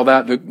snow and all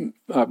that,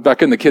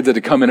 Becca and the kids had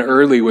to come in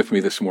early with me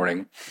this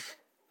morning.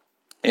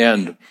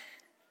 And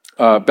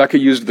Becca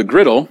used the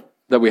griddle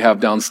that we have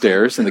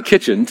downstairs in the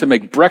kitchen to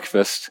make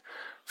breakfast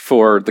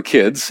for the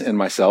kids and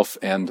myself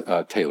and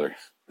Taylor.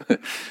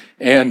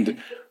 And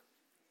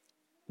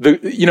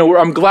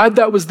I'm glad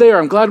that was there.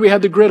 I'm glad we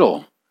had the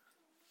griddle.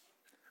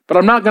 But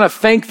I'm not going to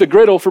thank the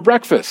griddle for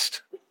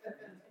breakfast.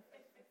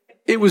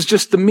 It was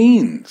just the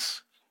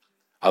means.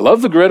 I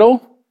love the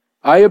griddle.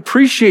 I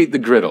appreciate the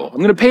griddle.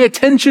 I'm going to pay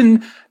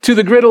attention to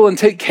the griddle and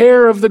take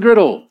care of the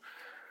griddle.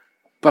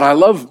 But I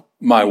love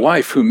my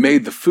wife who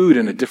made the food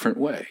in a different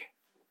way.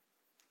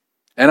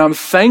 And I'm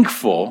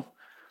thankful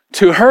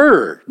to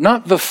her,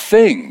 not the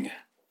thing.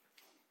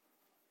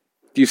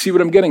 Do you see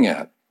what I'm getting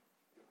at?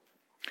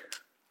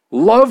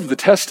 Love the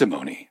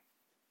testimony.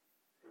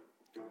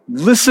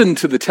 Listen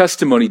to the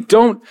testimony.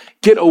 Don't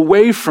get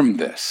away from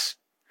this.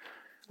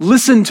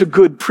 Listen to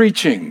good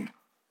preaching.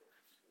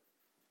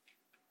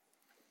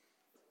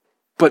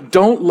 But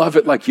don't love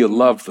it like you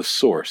love the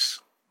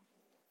source.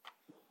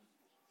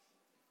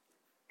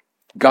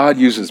 God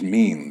uses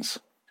means,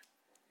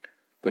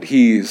 but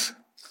he's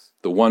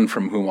the one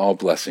from whom all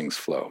blessings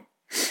flow.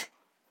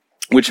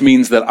 Which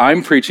means that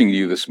I'm preaching to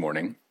you this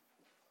morning,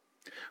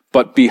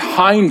 but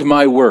behind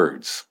my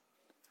words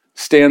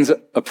stands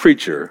a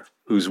preacher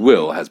whose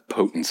will has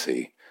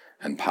potency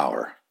and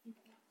power.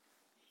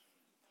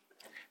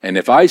 And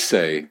if I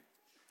say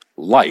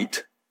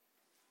light,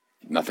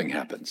 nothing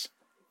happens.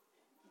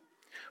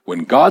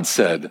 When God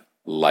said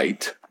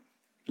light,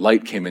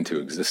 light came into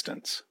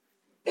existence.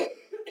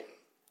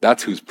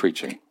 That's who's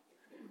preaching.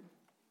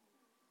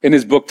 In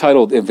his book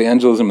titled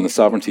Evangelism and the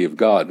Sovereignty of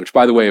God, which,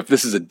 by the way, if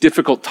this is a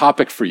difficult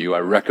topic for you, I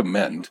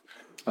recommend.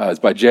 It's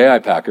by J.I.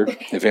 Packer,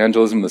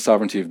 Evangelism and the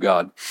Sovereignty of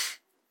God.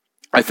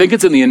 I think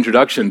it's in the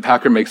introduction,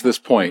 Packer makes this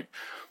point,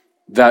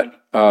 that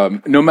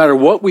no matter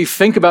what we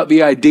think about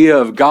the idea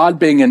of God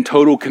being in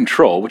total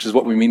control, which is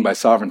what we mean by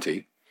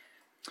sovereignty,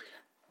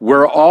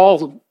 we're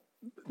all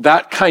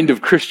that kind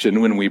of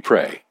Christian when we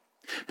pray.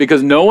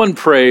 Because no one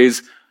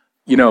prays,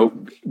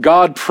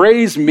 God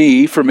praise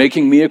me for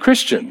making me a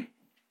Christian.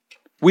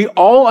 We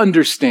all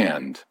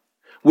understand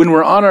when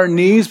we're on our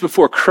knees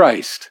before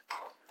Christ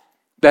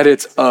that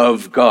it's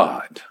of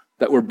God,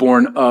 that we're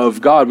born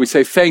of God. We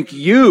say, thank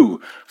you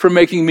for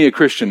making me a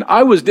Christian.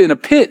 I was in a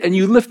pit and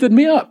you lifted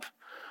me up.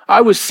 I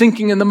was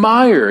sinking in the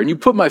mire and you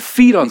put my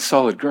feet on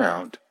solid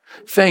ground.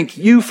 Thank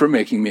you for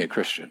making me a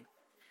Christian.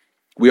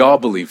 We all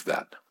believe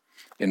that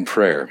in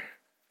prayer.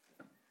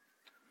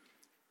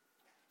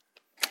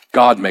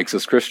 God makes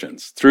us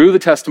Christians through the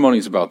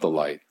testimonies about the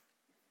light.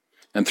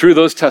 And through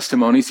those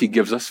testimonies, he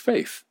gives us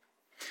faith.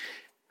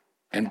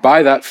 And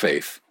by that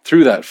faith,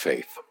 through that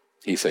faith,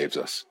 he saves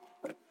us.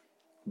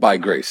 By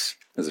grace,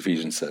 as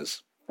Ephesians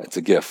says. It's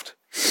a gift.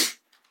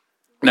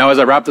 Now, as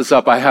I wrap this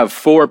up, I have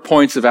 4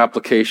 points of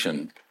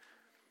application.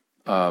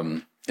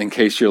 In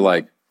case you're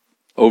like,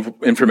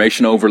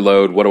 information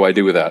overload, what do I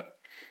do with that?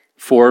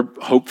 4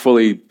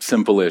 hopefully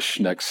simple-ish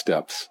next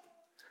steps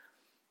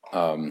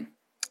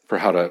for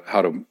how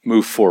to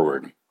move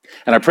forward.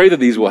 And I pray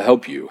that these will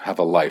help you have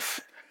a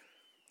life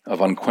of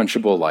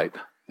unquenchable light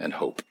and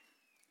hope.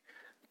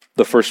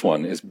 The first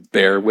one is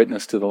bear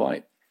witness to the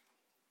light.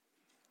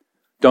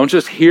 Don't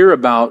just hear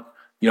about,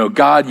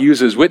 God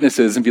uses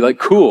witnesses and be like,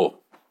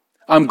 cool,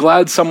 I'm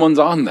glad someone's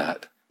on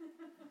that.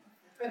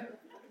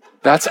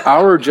 That's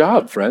our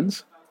job,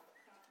 friends.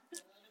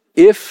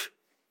 If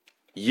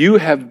you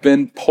have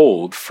been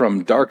pulled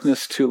from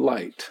darkness to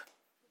light,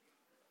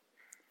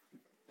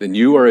 then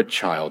you are a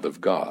child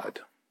of God,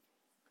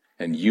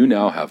 and you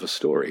now have a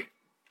story.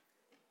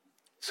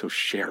 So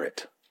share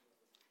it.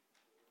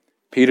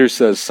 Peter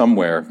says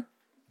somewhere,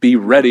 be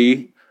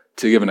ready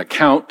to give an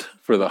account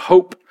for the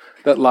hope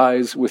that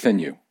lies within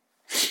you.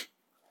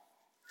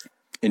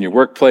 In your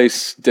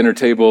workplace, dinner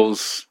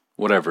tables,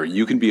 whatever,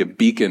 you can be a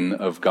beacon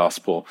of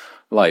gospel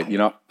light.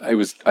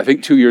 I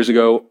think 2 years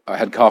ago, I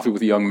had coffee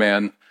with a young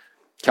man,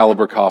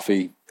 Caliber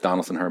Coffee,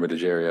 Donaldson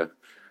Hermitage area,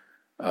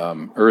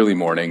 early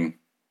morning.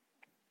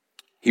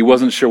 He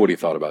wasn't sure what he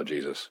thought about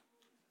Jesus.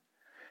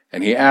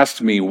 And he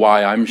asked me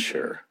why I'm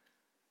sure.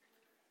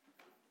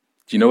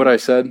 Do you know what I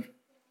said?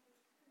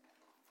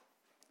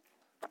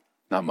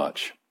 Not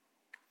much.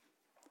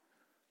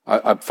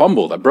 I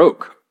fumbled. I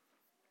broke.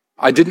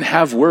 I didn't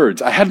have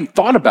words. I hadn't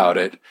thought about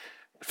it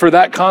for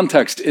that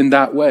context in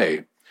that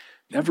way.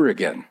 Never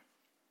again.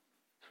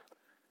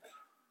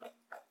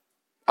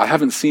 I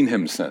haven't seen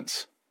him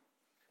since.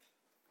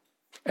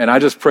 And I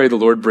just pray the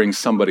Lord brings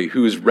somebody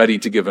who is ready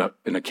to give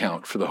an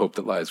account for the hope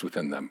that lies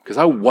within them. Because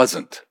I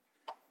wasn't.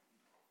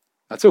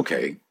 That's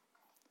okay.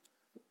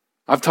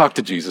 I've talked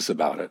to Jesus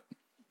about it.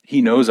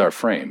 He knows our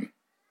frame.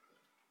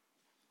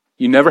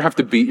 You never have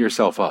to beat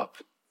yourself up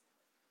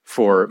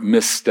for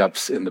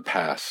missteps in the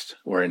past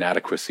or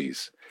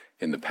inadequacies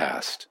in the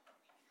past.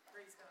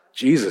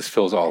 Jesus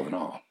fills all in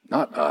all,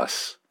 not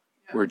us.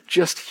 We're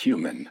just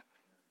human.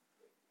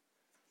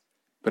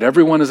 But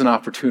everyone is an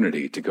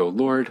opportunity to go,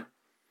 Lord,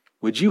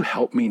 would you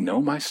help me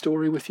know my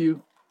story with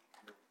you?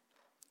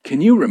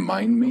 can you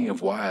remind me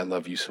of why I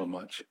love you so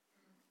much?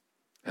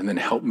 And then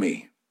help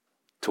me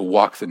to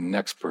walk the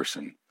next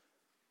person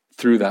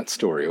through that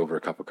story over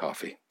a cup of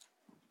coffee.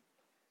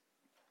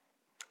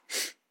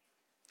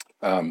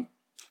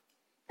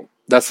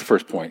 That's the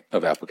first point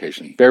of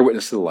application. Bear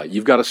witness to the light.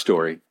 You've got a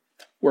story.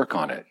 Work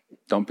on it.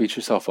 Don't beat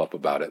yourself up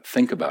about it.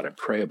 Think about it.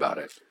 Pray about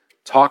it.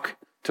 Talk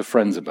to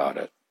friends about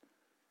it.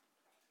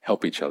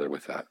 Help each other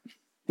with that.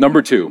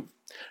 Number 2,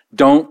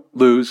 don't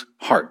lose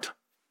heart.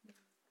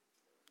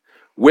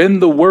 When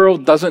the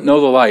world doesn't know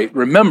the light,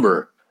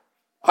 remember,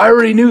 I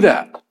already knew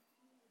that.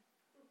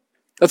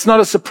 That's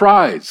not a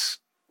surprise.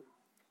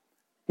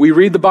 We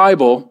read the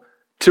Bible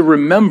to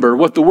remember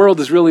what the world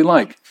is really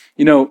like.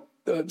 You know,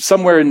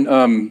 somewhere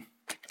in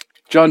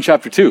John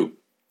chapter 2,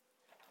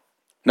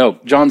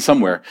 John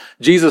somewhere,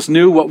 Jesus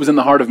knew what was in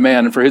the heart of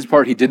man, and for his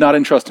part, he did not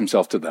entrust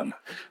himself to them.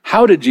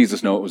 How did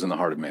Jesus know what was in the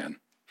heart of man?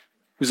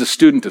 He was a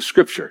student of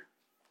Scripture.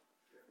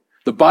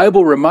 The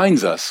Bible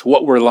reminds us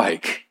what we're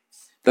like.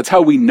 That's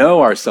how we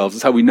know ourselves.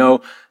 That's how we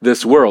know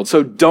this world.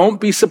 So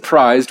don't be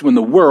surprised when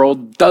the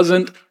world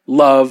doesn't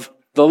love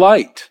the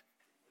light.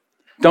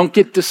 Don't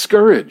get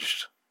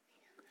discouraged.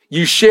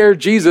 You share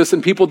Jesus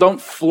and people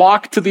don't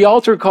flock to the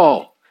altar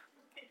call.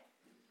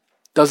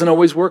 Doesn't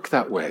always work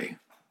that way.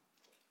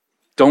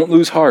 Don't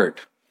lose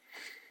heart.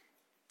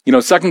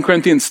 2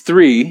 Corinthians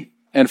 3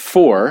 and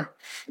 4,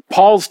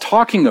 Paul's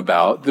talking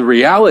about the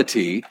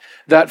reality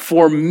that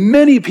for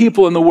many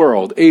people in the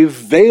world, a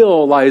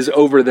veil lies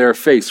over their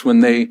face when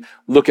they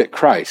look at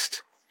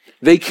Christ.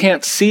 They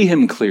can't see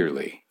him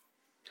clearly.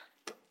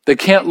 They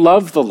can't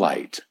love the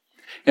light.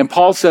 And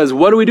Paul says,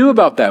 what do we do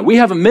about that? We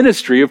have a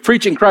ministry of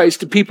preaching Christ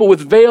to people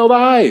with veiled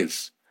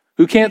eyes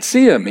who can't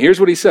see him. Here's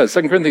what he says,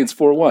 2 Corinthians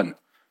 4:1.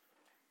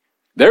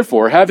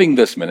 Therefore, having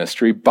this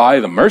ministry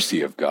by the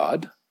mercy of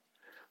God,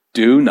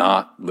 do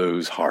not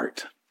lose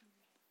heart.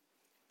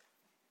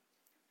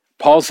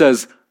 Paul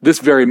says this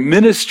very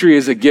ministry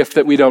is a gift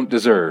that we don't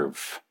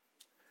deserve.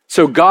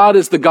 So God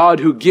is the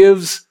God who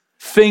gives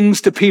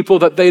things to people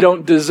that they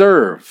don't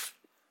deserve.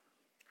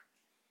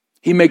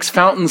 He makes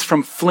fountains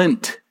from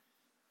flint.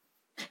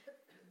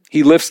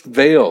 He lifts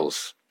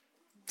veils.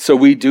 So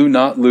we do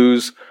not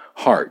lose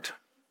heart.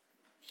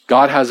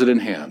 God has it in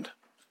hand.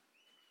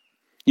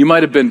 You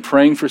might have been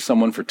praying for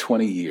someone for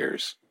 20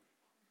 years.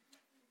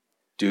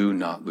 Do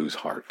not lose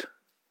heart.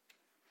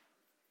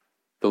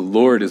 The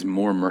Lord is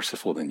more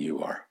merciful than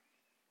you are.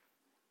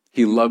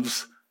 He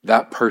loves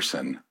that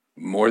person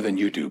more than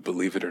you do,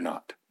 believe it or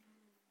not.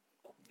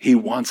 He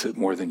wants it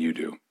more than you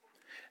do.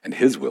 And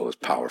his will is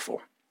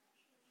powerful.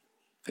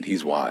 And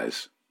he's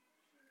wise.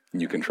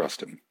 And you can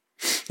trust him.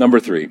 Number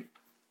 3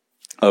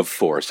 of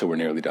 4, so we're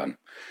nearly done.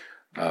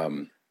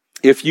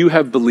 If you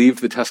have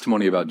believed the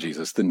testimony about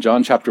Jesus, then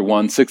John chapter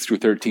 1, 6 through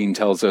 13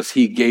 tells us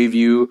he gave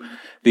you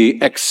the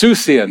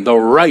exousian, the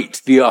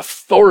right, the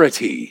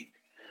authority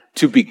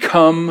to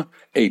become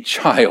a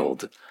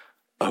child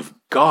of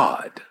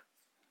God.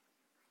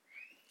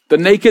 The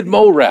naked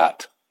mole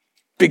rat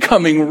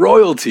becoming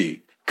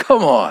royalty.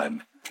 Come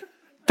on.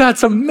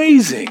 That's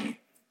amazing.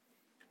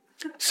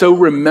 So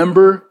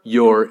remember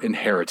your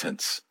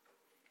inheritance.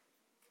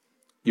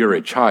 You're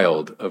a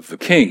child of the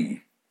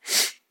King.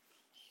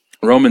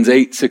 Romans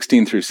 8,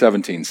 16 through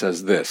 17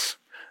 says this.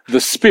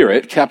 The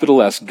Spirit,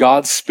 capital S,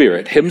 God's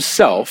Spirit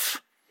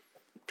himself,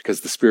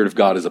 because the Spirit of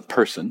God is a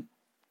person,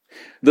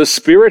 the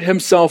Spirit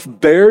himself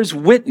bears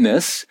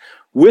witness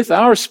with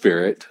our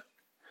spirit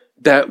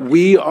that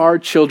we are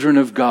children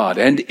of God.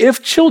 And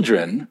if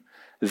children,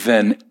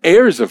 then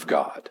heirs of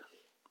God,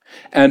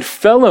 and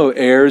fellow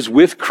heirs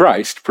with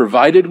Christ,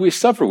 provided we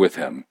suffer with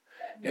him,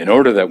 in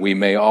order that we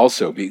may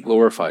also be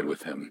glorified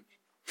with him.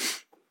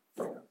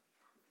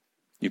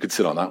 You could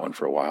sit on that one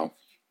for a while.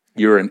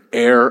 You're an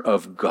heir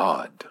of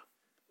God.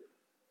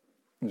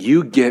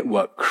 You get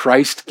what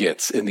Christ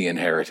gets in the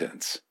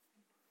inheritance.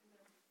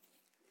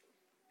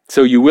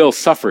 So you will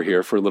suffer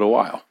here for a little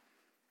while.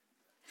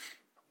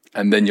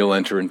 And then you'll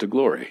enter into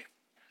glory.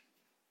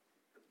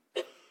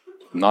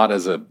 Not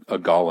as a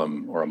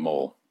golem or a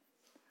mole,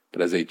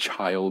 but as a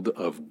child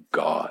of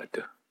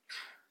God.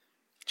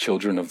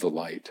 Children of the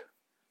light.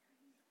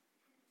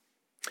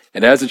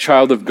 And as a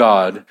child of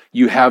God,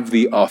 you have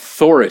the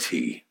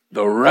authority,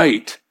 the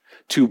right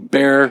to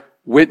bear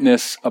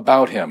witness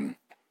about him.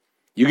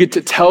 You get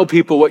to tell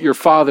people what your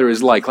Father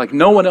is like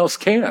no one else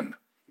can.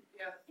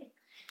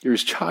 You're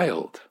his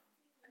child.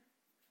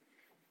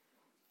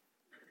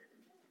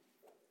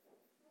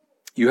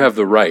 You have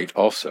the right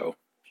also,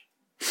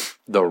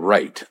 the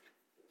right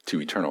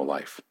to eternal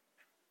life.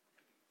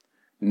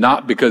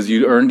 Not because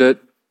you earned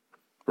it,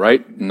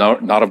 right?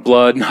 Not of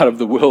blood, not of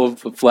the will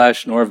of the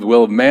flesh, nor of the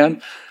will of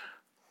man,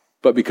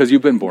 but because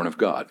you've been born of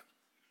God.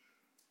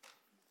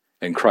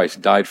 And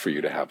Christ died for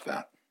you to have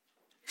that.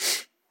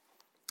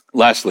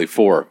 Lastly,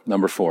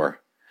 number 4,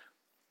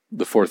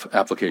 the fourth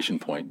application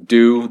point.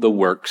 Do the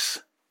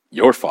works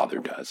your Father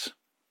does.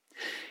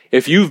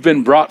 If you've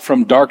been brought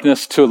from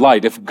darkness to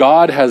light, if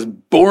God has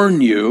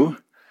born you,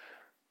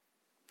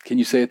 can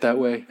you say it that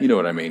way? You know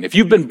what I mean. If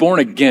you've been born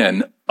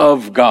again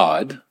of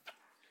God,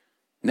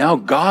 Now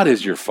God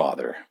is your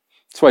Father.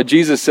 That's why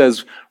Jesus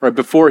says, right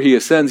before he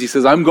ascends, he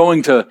says, I'm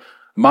going to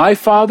my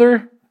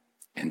Father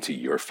and to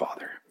your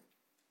Father.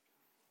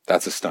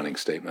 That's a stunning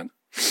statement.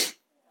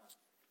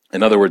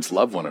 In other words,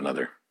 love one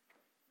another.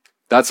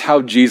 That's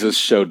how Jesus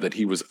showed that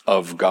he was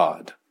of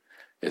God,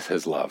 is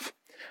his love.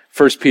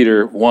 1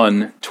 Peter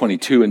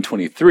 1:22 and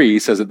 23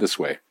 says it this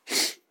way.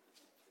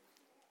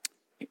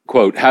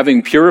 Quote,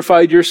 having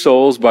purified your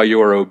souls by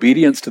your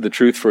obedience to the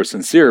truth for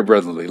sincere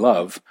brotherly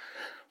love,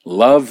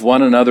 love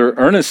one another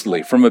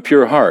earnestly from a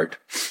pure heart,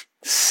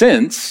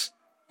 since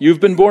you've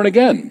been born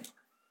again,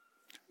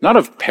 not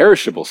of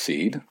perishable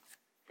seed,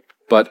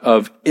 but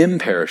of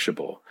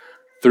imperishable,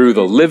 through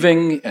the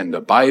living and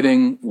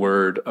abiding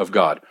word of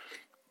God.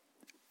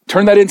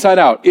 Turn that inside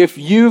out. If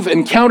you've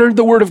encountered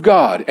the word of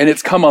God and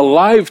it's come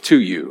alive to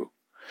you,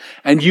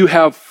 and you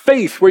have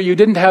faith where you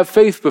didn't have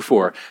faith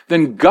before,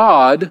 then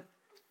God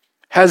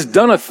has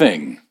done a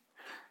thing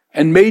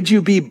and made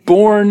you be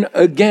born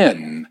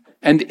again.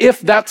 And if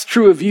that's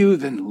true of you,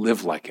 then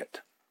live like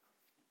it.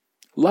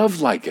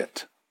 Love like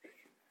it.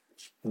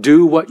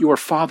 Do what your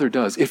Father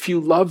does. If you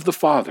love the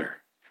Father,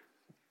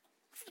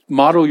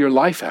 model your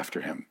life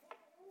after him.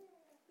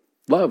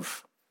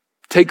 Love.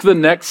 Take the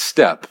next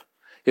step.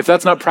 If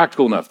that's not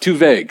practical enough, too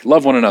vague.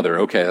 Love one another.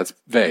 Okay, that's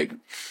vague.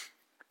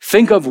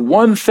 Think of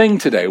one thing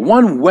today,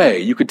 one way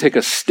you could take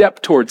a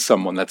step towards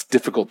someone that's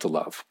difficult to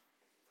love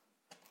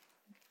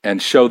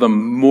and show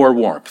them more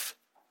warmth,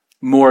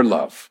 more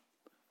love,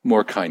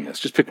 more kindness.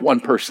 Just pick one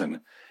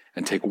person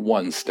and take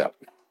one step.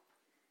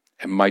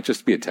 It might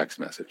just be a text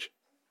message.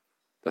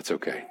 That's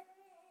okay.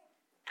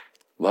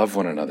 Love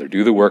one another.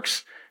 Do the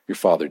works your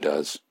Father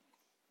does.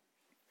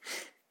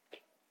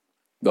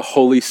 The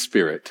Holy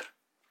Spirit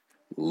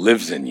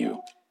lives in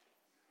you.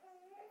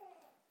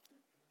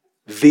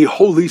 The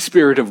Holy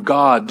Spirit of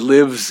God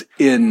lives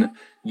in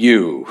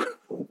you.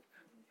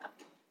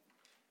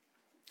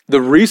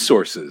 The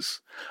resources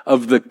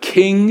of the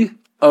King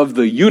of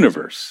the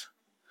universe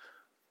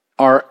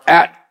are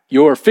at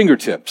your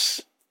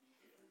fingertips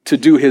to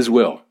do his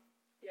will.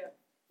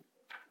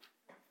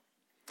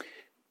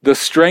 The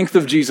strength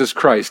of Jesus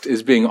Christ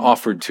is being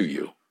offered to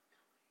you,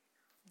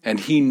 and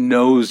he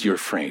knows your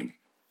frame.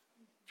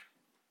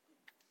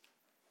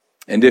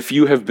 And if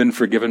you have been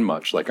forgiven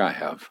much, like I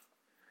have,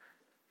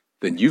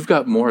 then you've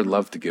got more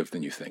love to give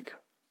than you think.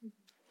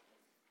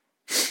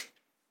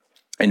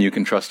 And you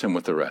can trust him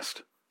with the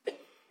rest.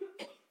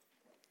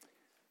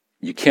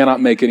 You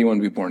cannot make anyone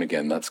be born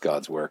again. That's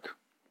God's work.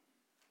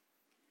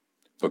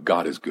 But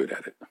God is good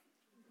at it.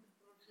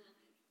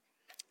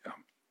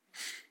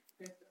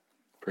 Yeah.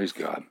 Praise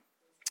God.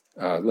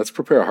 Let's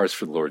prepare our hearts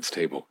for the Lord's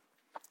table,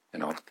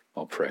 and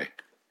I'll pray.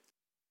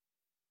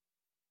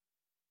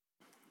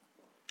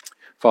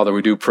 Father,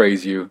 we do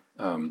praise you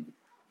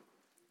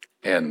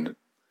and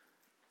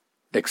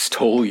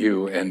extol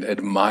you and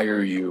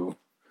admire you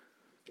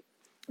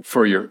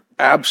for your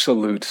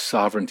absolute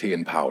sovereignty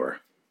and power.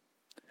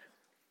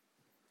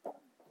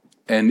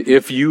 And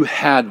if you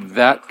had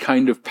that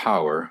kind of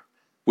power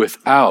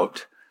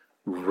without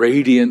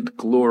radiant,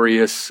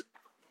 glorious,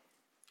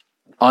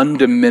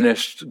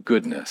 undiminished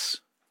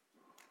goodness,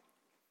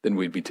 then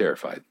we'd be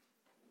terrified.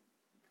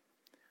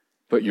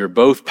 But you're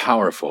both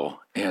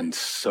powerful and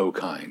so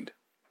kind.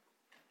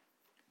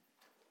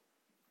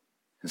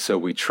 And so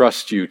we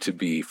trust you to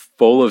be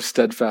full of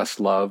steadfast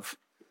love,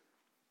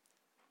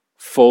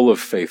 full of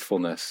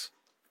faithfulness.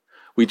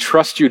 We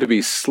trust you to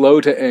be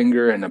slow to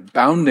anger and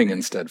abounding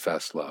in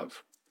steadfast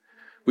love.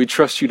 We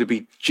trust you to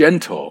be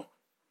gentle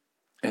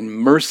and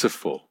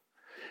merciful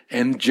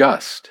and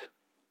just.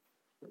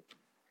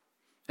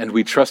 And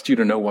we trust you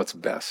to know what's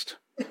best.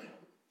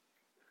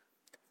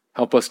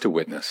 Help us to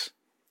witness.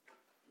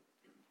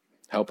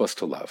 Help us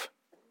to love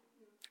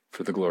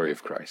for the glory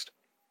of Christ.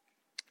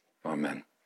 Amen.